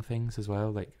clothing things as well.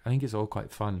 Like I think it's all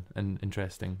quite fun and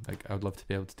interesting. Like I would love to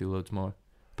be able to do loads more,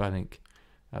 but I think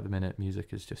at the minute music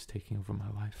is just taking over my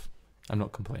life. I'm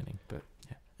not complaining, but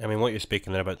yeah. I mean, what you're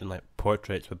speaking there about doing like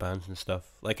portraits with bands and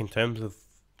stuff, like in terms of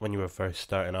when you were first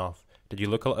starting off, did you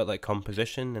look a lot at like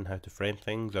composition and how to frame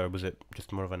things, or was it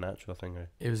just more of a natural thing? Or?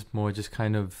 It was more just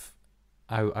kind of,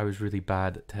 I was really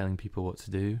bad at telling people what to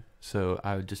do, so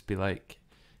I would just be like,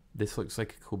 this looks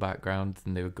like a cool background,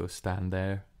 and they would go stand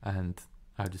there, and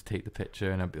I would just take the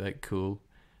picture, and I'd be like, cool.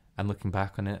 And looking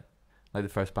back on it, like the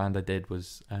first band I did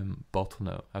was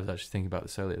Bottleneck. I was actually thinking about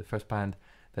this earlier. The first band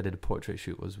that I did a portrait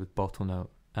shoot was with Bottleneck,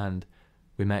 and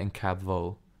we met in Cab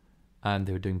Vole, and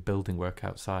they were doing building work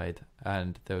outside,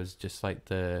 and there was just like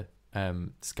the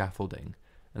scaffolding,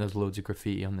 and there was loads of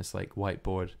graffiti on this like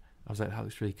whiteboard. I was like, that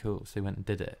looks really cool. So they went and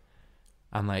did it,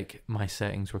 and like my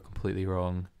settings were completely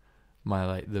wrong. My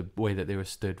like the way that they were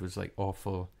stood was like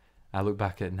awful. I look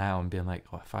back at it now and being like,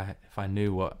 oh, if I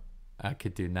knew what I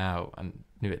could do now and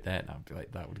knew it then, I'd be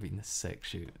like, that would have been a sick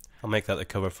shoot. I'll make that the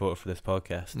cover photo for this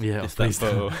podcast. Yeah, just that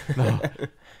photo. No.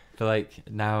 But like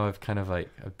now I've kind of like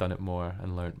I've done it more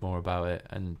and learned more about it,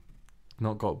 and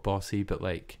not got bossy, but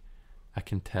like I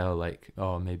can tell like,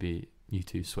 oh, maybe you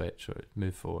two switch or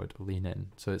move forward or lean in.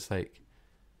 So it's like,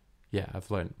 yeah, I've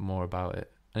learned more about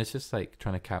it, and it's just like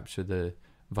trying to capture the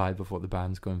vibe of what the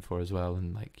band's going for as well,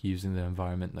 and like using the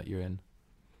environment that you're in.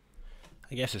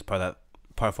 I guess it's part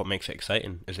of what makes it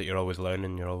exciting is that you're always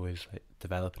learning, you're always like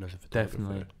developing as a photographer.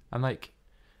 Definitely. And like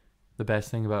the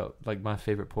best thing about like my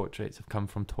favorite portraits have come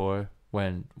from tour,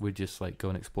 when we just like go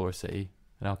and explore a city,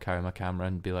 and I'll carry my camera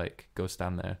and be like, go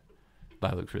stand there,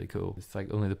 that looks really cool. It's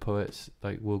like only the poets,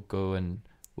 like we'll go and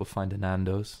we'll find a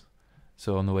Nando's,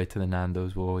 so on the way to the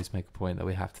Nando's we'll always make a point that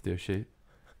we have to do a shoot.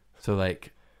 So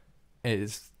like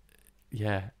it's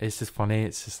just funny.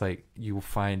 It's just like you'll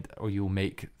find or you'll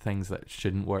make things that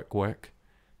shouldn't work,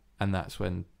 and that's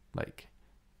when like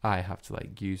I have to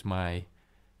like use my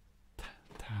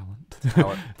talent.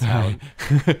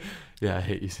 Yeah, I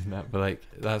hate using that, but like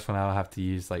that's when I'll have to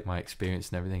use like my experience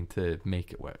and everything to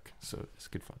make it work. So it's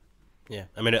good fun. Yeah,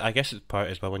 I mean, I guess it's part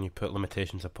as well when you put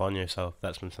limitations upon yourself.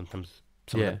 That's when sometimes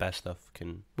some of the best stuff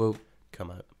can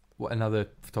come out. What another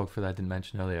photographer that I didn't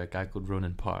mention earlier, a guy called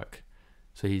Ronan Park.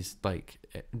 So he's like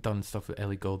done stuff with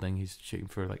Ellie Goulding. He's shooting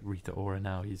for like Rita Ora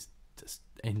now. He's just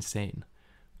insane.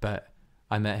 But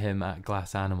I met him at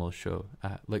Glass Animals show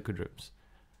at Liquid Rooms,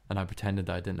 and I pretended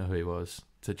that I didn't know who he was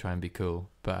to try and be cool.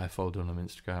 But I followed him on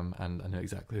Instagram, and I knew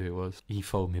exactly who he was. He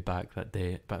followed me back that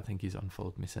day, but I think he's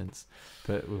unfollowed me since.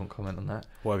 But we won't comment on that.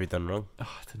 What have you done wrong?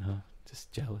 Oh, I don't know.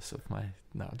 Just jealous of my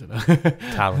I don't know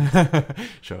talent.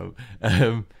 Shut up.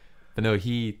 But no,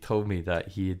 he told me that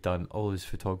he had done all his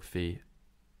photography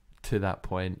to that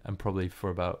point, and probably for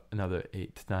about another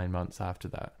 8 to 9 months after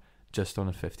that, just on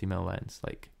a 50mm lens.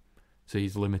 Like, so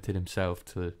he's limited himself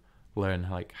to learn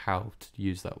like how to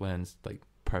use that lens like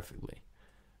perfectly.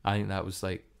 I think that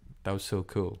was so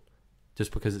cool,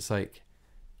 just because it's like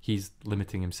he's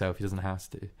limiting himself. He doesn't have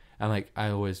to. And like I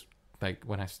always, like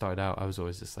when I started out, I was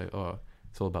always just like, oh,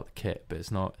 it's all about the kit, but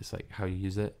it's not. It's like how you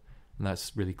use it. And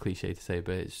that's really cliche to say,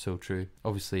 but it's so true.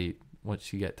 Obviously,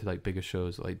 once you get to like bigger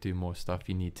shows, like do more stuff,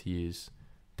 you need to use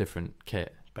different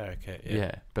kit. Better kit,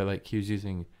 Yeah, but like he was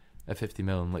using a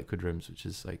 50mm in liquid rims, which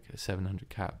is like a 700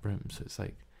 cap rim. So it's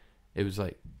like, it was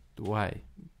like, why?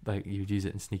 Like you'd use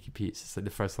it in Sneaky Pete's. It's like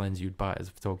the first lens you'd buy as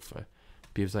a photographer.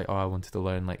 But he was like, oh, I wanted to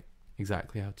learn like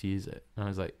exactly how to use it, and I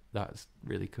was like, that's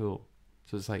really cool.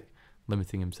 So it's like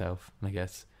limiting himself, and I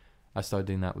guess I started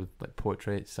doing that with like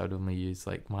portraits. I would only use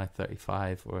like my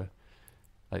 35 or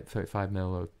like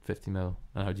 35mm or 50mm,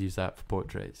 and I would use that for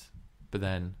portraits. But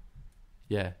then,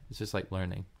 yeah, it's just like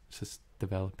learning. It's just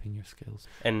developing your skills.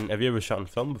 And have you ever shot on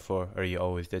film before, or are you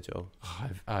always digital?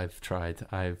 I've tried.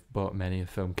 I've bought many a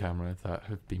film camera that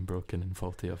have been broken and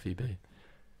faulty off eBay.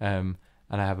 And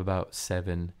I have about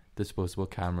 7 disposable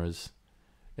cameras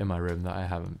in my room that I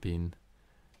haven't been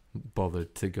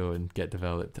bothered to go and get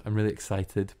developed. I'm really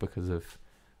excited because of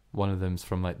one of them's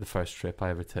from like the first trip I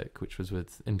ever took, which was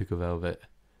with Indigo Velvet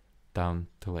down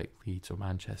to like Leeds or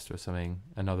Manchester or something.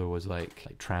 Another was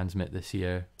like Transmit this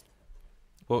year.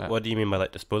 What do you mean by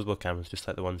like disposable cameras? Just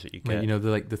like the ones that you get? Like, you know,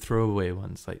 the throwaway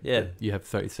ones. Like you have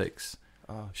 36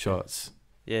 shots.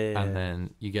 Yeah. And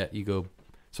then you go.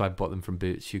 So I bought them from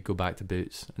Boots. You go back to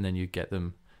Boots, and then you get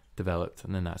them developed,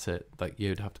 and then that's it. Like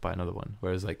you'd have to buy another one.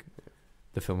 Whereas like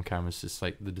the film camera's just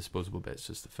like the disposable bit's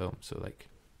just the film. So like,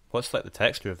 what's like the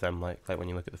texture of them like when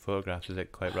you look at the photographs? Is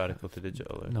it quite radical to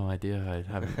digital? Or? No idea.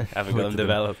 I haven't haven't got them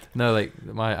developed. No, like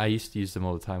I used to use them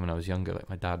all the time when I was younger. Like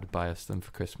my dad would buy us them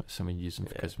for Christmas, and we'd use them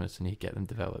for Christmas, and he'd get them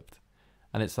developed.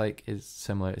 And it's like it's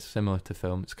similar to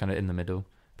film. It's kind of in the middle,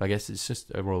 but I guess it's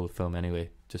just a roll of film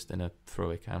anyway, just in a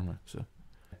throwaway camera. So,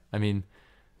 I mean,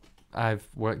 I've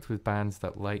worked with bands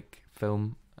that like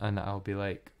film, and I'll be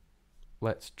like,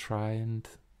 let's try and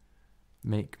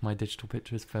make my digital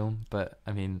pictures film. But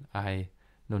I mean, I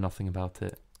know nothing about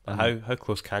it. How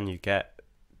close can you get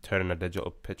turning a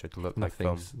digital picture to look like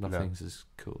film? Nothing's as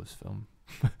cool as film.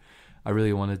 I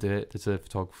really want to do it. There's a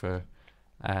photographer,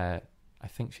 I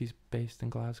think she's based in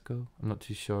Glasgow, I'm not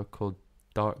too sure, called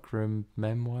Darkroom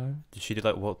Memoir. Did she do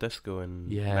like Walt Disco and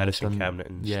Medicine Cabinet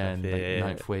and stuff? And like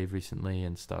Ninth Wave recently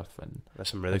and stuff. And that's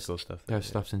some really cool stuff. Their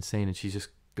stuff's insane, and she's just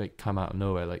like come out of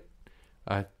nowhere. Like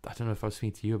I don't know if I was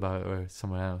speaking to you about it or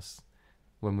someone else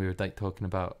when we were like talking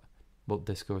about Walt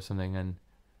Disco or something, and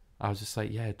I was just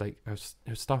like, yeah, like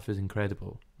her stuff is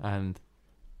incredible, and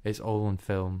it's all on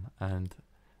film, and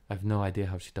I have no idea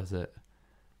how she does it.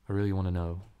 I really want to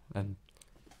know. And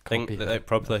I think that like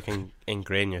probably like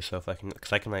ingrain yourself.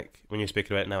 Because I can like when you're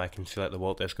speaking about it now, I can see like the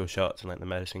Walt Disco shots and like the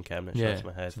Medicine Cabinet shots in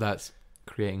my head. So that's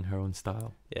creating her own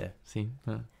style. Yeah. See,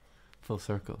 full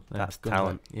circle. That's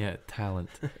talent. Talent.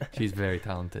 She's very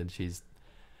talented. She's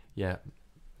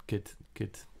good,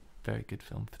 very good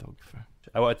film photographer.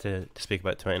 I wanted to speak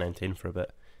about 2019 for a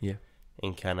bit. Yeah.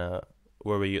 And kind of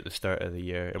where were you at the start of the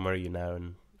year, and where are you now,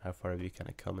 and how far have you kind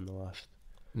of come in the last?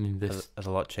 I mean, has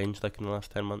a lot changed like in the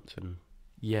last 10 months? And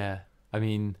yeah, I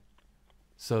mean,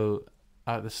 so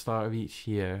at the start of each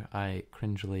year, I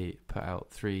cringily put out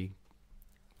 3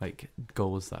 like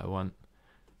goals that I want.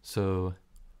 So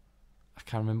I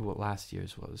can't remember what last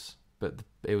year's was, but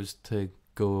it was to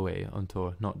go away on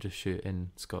tour, not just shoot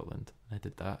in Scotland. I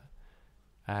did that.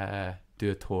 Do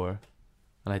a tour,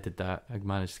 and I did that. I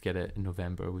managed to get it in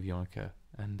November with Yonaka,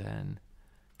 and then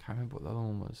can't remember what the other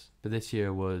one was. But this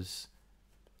year was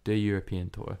do a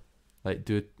European tour, like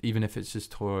do it, even if it's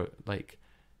just tour. Like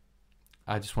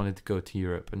I just wanted to go to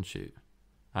Europe and shoot,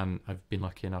 and I've been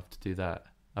lucky enough to do that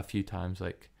a few times.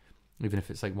 Like even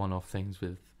if it's like one-off things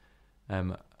with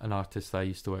an artist that I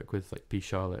used to work with, like B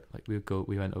Charlotte. Like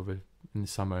we went over in the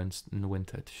summer and in the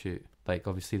winter to shoot. Like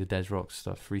obviously the Des Rock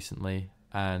stuff recently,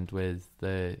 and with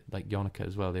the like Yonaka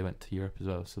as well. They went to Europe as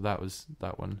well, so that was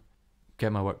that one.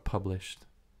 Get my work published.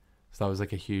 So that was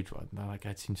like a huge one. Like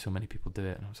I'd seen so many people do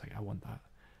it, and I was like, I want that.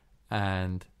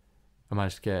 And I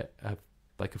managed to get a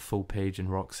full page in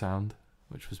Rock Sound,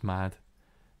 which was mad.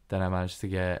 Then I managed to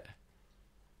get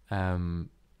one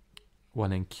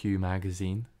in Q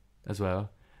magazine as well.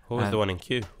 What was the one in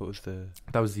Q? What was the?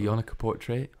 That was the Yonaka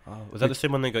portrait. Oh, was that the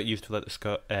same one that got used for like the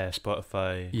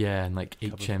Spotify? Yeah, and like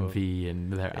HMV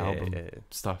and their album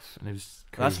stuff, and it was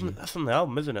crazy. That's on the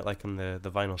album, isn't it? Like on the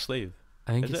vinyl sleeve.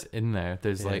 I think it's in there.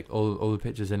 There's like all the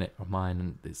pictures in it are mine,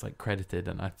 and it's like credited,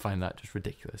 and I find that just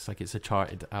ridiculous. Like it's a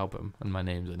charted album, and my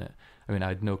name's in it. I mean, I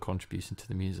had no contribution to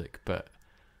the music, but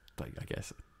like I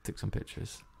guess I took some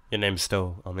pictures. Your name's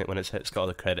still on it when it's got all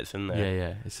the credits in there.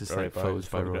 Yeah. It's just Rory like photos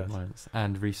by Rory Barnes.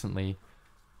 And recently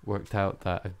worked out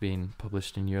that I've been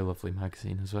published in Your Lovely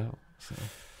magazine as well. So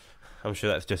I'm sure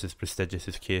that's just as prestigious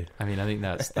as Q. I mean, I think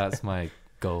that's my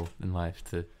goal in life,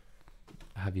 to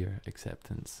have your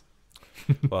acceptance.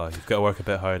 Well, you've got to work a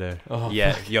bit harder. Oh,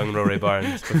 Yeah, young Rory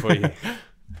Barnes before you.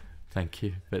 Thank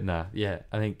you, but nah, yeah,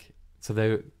 I think so.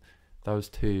 That was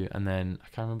 2, and then I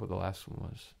can't remember what the last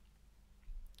one was.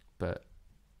 But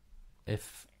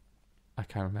if I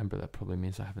can't remember, that probably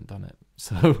means I haven't done it.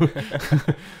 So,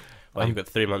 well, you've got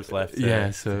 3 months left.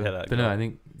 Yeah. So, but no, I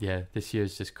think this year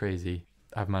is just crazy.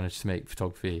 I've managed to make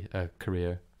photography a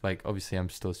career. Like, obviously, I'm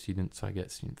still a student, so I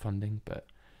get student funding, but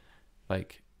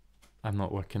like, I'm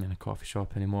not working in a coffee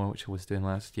shop anymore, which I was doing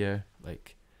last year.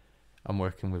 Like, I'm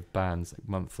working with bands like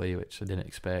monthly, which I didn't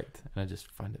expect, and I just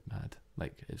find it mad.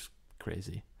 Like, it's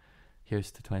crazy.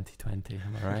 Here's to 2020.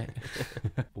 Am I right?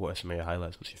 What are some of your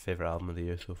highlights? What's your favourite album of the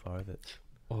year so far? That's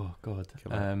Oh God.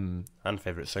 and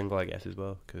favourite single, I guess, as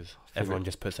well, because everyone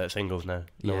just puts out singles now.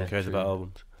 No one cares true. about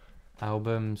albums.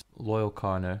 Albums. Loyal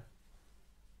Corner.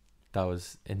 That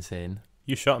was insane.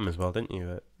 You shot him as well, didn't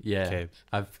you? At Yeah, Caves.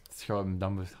 I've shot him a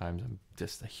number of times. I'm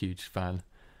just a huge fan.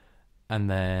 And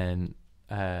then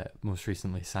most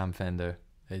recently, Sam Fender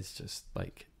is just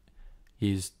like,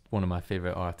 he's one of my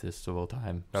favourite artists of all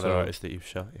time. Another artist that you've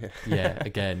shot, yeah. Yeah,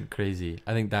 again, crazy.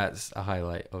 I think that's a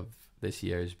highlight of this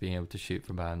year, is being able to shoot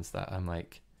for bands that I'm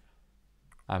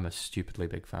a stupidly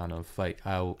big fan of. Like,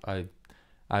 I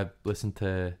listened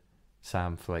to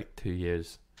Sam for like 2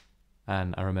 years,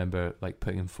 and I remember like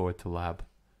putting him forward to Lab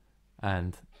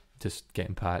and just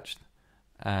getting patched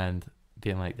and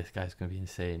being like, this guy's going to be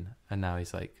insane. And now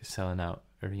he's like selling out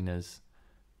arenas,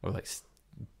 or like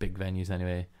big venues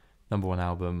anyway. #1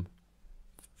 album.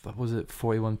 What was it?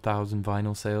 41,000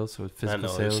 vinyl sales, or physical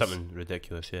sales. Something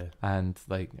ridiculous, yeah. And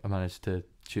like, I managed to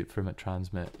shoot for him at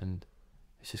Transmit, and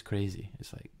it's just crazy.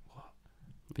 It's like, what?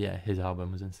 But yeah, his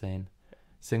album was insane.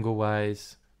 Single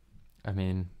wise, I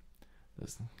mean,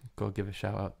 gotta give a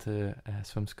shout out to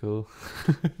Swim School.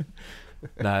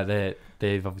 Nah,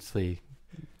 they've obviously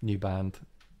new band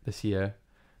this year.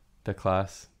 Their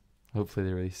class. Hopefully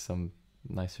they release some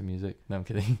nicer music. No, I'm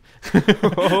kidding.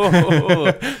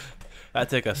 That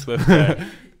took a swift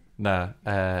turn. Nah. Who's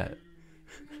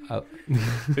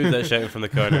that shouting from the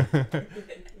corner?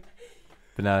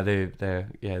 But no, they're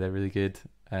really good.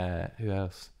 Who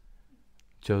else?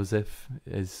 Joseph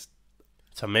is.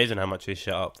 It's amazing how much he's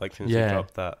shut up. Like, since he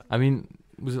dropped that. I mean,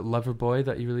 was it Loverboy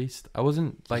that he released? I was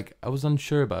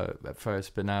unsure about it at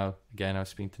first, but now again, I was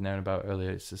speaking to Nairn about it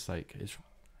earlier. It's just like it's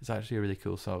actually a really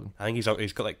cool song. I think he's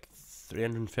got like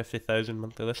 350,000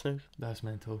 monthly listeners. That's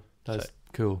mental. That's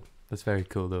cool. That's very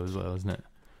cool though as well, isn't it?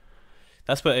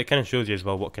 That's what it kind of shows you as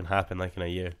well, what can happen like in a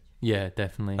year. Yeah,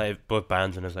 definitely. Like both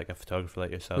bands and as like a photographer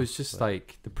like yourself. It was just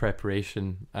like the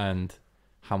preparation and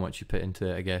how much you put into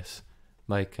it, I guess.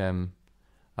 Like,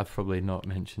 I've probably not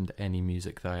mentioned any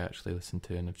music that I actually listen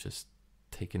to, and I've just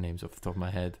taken names off the top of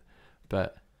my head.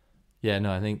 But yeah,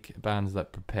 no, I think bands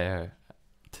that prepare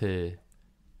to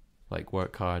like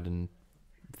work hard and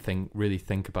really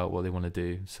think about what they want to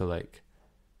do. So like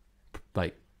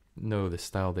know the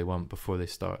style they want before they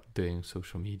start doing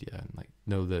social media, and like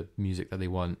know the music that they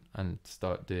want and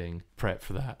start doing prep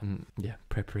for that. And yeah,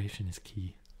 preparation is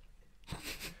key.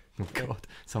 Oh God,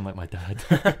 sound like my dad.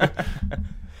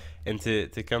 And to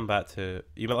come back to,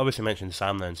 you obviously mentioned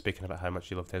Sam then, speaking about how much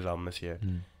you loved his album this year,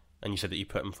 and you said that you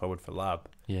put him forward for Lab.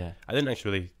 Yeah. I didn't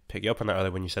actually really pick you up on that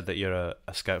earlier when you said that you're a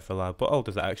scout for Lab. What all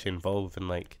does that actually involve? And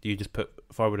like, do you just put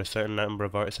forward a certain number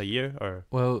of artists a year, or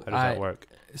how does that work?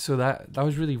 So that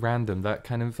was really random. That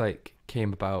kind of like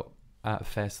came about at a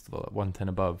festival at 110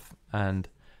 Above, and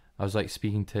I was like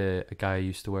speaking to a guy who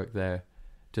used to work there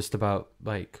just about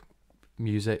like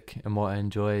music and what I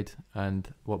enjoyed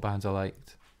and what bands I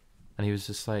liked. And he was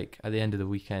just like, at the end of the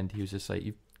weekend, he was just like,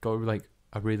 you've got like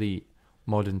a really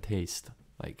modern taste.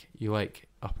 Like, you like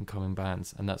up and coming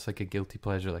bands, and that's like a guilty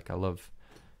pleasure. Like, I love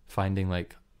finding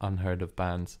like unheard of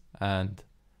bands. And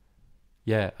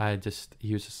yeah,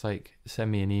 he was just like,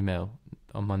 send me an email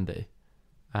on Monday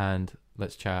and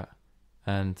let's chat.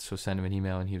 And so sent him an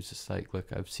email, and he was just like, look,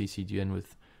 I've CC'd you in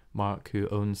with Mark, who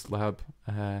owns Lab.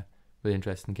 Really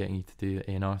interested in getting you to do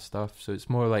A&R stuff. So it's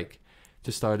more like,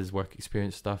 just started as work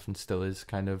experience stuff, and still is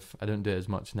kind of, I don't do it as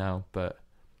much now, but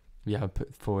yeah, I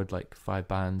put forward like 5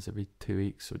 bands every 2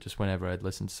 weeks, or just whenever I'd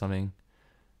listen to something.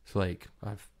 So like,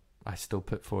 I still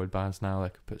put forward bands now.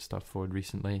 Like, I put stuff forward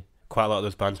recently. Quite a lot of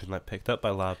those bands been like picked up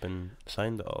by Lab and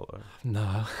signed it all, or?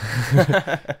 No.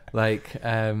 Like,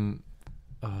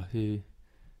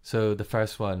 so the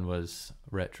first one was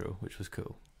Retro, which was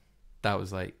cool. That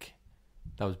was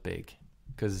big,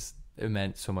 because it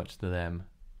meant so much to them.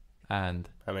 And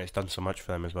I mean, it's done so much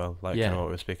for them as well. Like, kind of what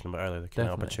we were speaking about earlier, the kind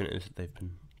of opportunities that they've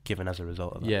been given as a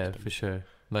result of that. Yeah, for sure.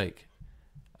 Like,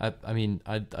 I mean,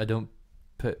 I don't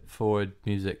put forward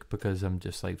music because I'm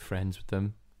just like friends with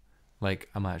them. Like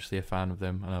I'm actually a fan of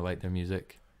them and I like their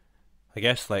music. I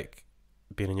guess like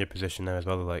being in your position now as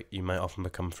well, like you might often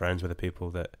become friends with the people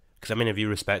that, because I mean if you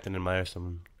respect and admire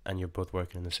someone and you're both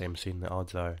working in the same scene, the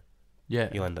odds are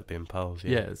you'll end up being pals.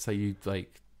 Yeah, it's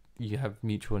like you have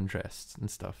mutual interests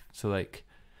and stuff. So like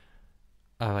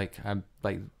I'm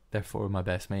like they're four of my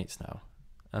best mates now,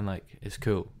 and like it's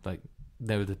cool. Like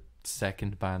they were the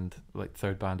third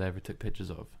band I ever took pictures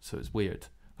of, so it's weird.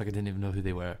 Like I didn't even know who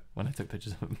they were when I took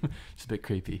pictures of them. It's a bit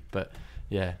creepy, but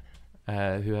yeah.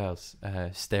 Who else?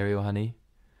 Stereo Honey,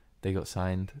 they got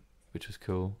signed, which was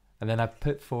cool. And then I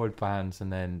put forward bands,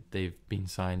 and then they've been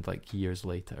signed like years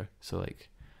later. So like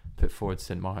put forward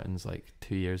St. Martin's like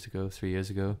 3 years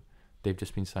ago. They've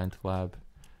just been signed to Lab.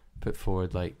 Put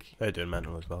forward like they're doing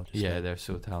mental as well. They're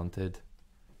so talented.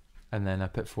 And then I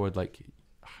put forward like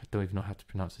I don't even know how to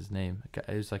pronounce his name.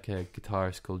 It was like a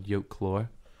guitarist called Yoke Lore,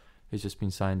 who's just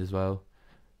been signed as well.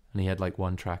 And he had like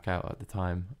one track out at the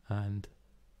time, and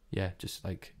yeah, just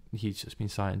like he's just been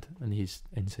signed, and he's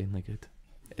insanely good.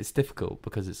 It's difficult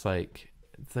because it's like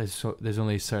there's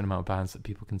only a certain amount of bands that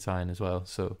people can sign as well.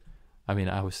 So, I mean,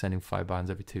 I was sending 5 bands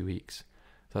every 2 weeks,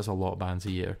 so that's a lot of bands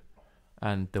a year,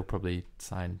 and they'll probably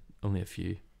sign only a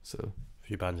few. So a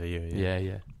few bands a year.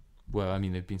 Yeah. Well, I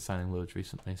mean, they've been signing loads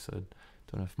recently, so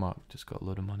don't know if Mark just got a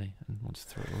load of money and wants to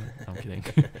throw it away. I'm kidding.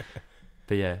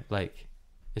 But yeah, like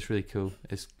it's really cool.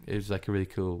 It was like a really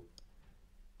cool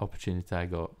opportunity I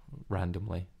got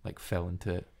randomly, like fell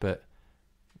into it, but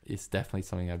it's definitely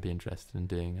something I'd be interested in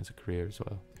doing as a career as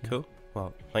well. Cool.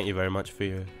 Well, thank you very much for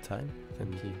your time.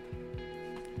 Thank you.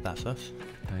 That's us.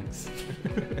 Thanks.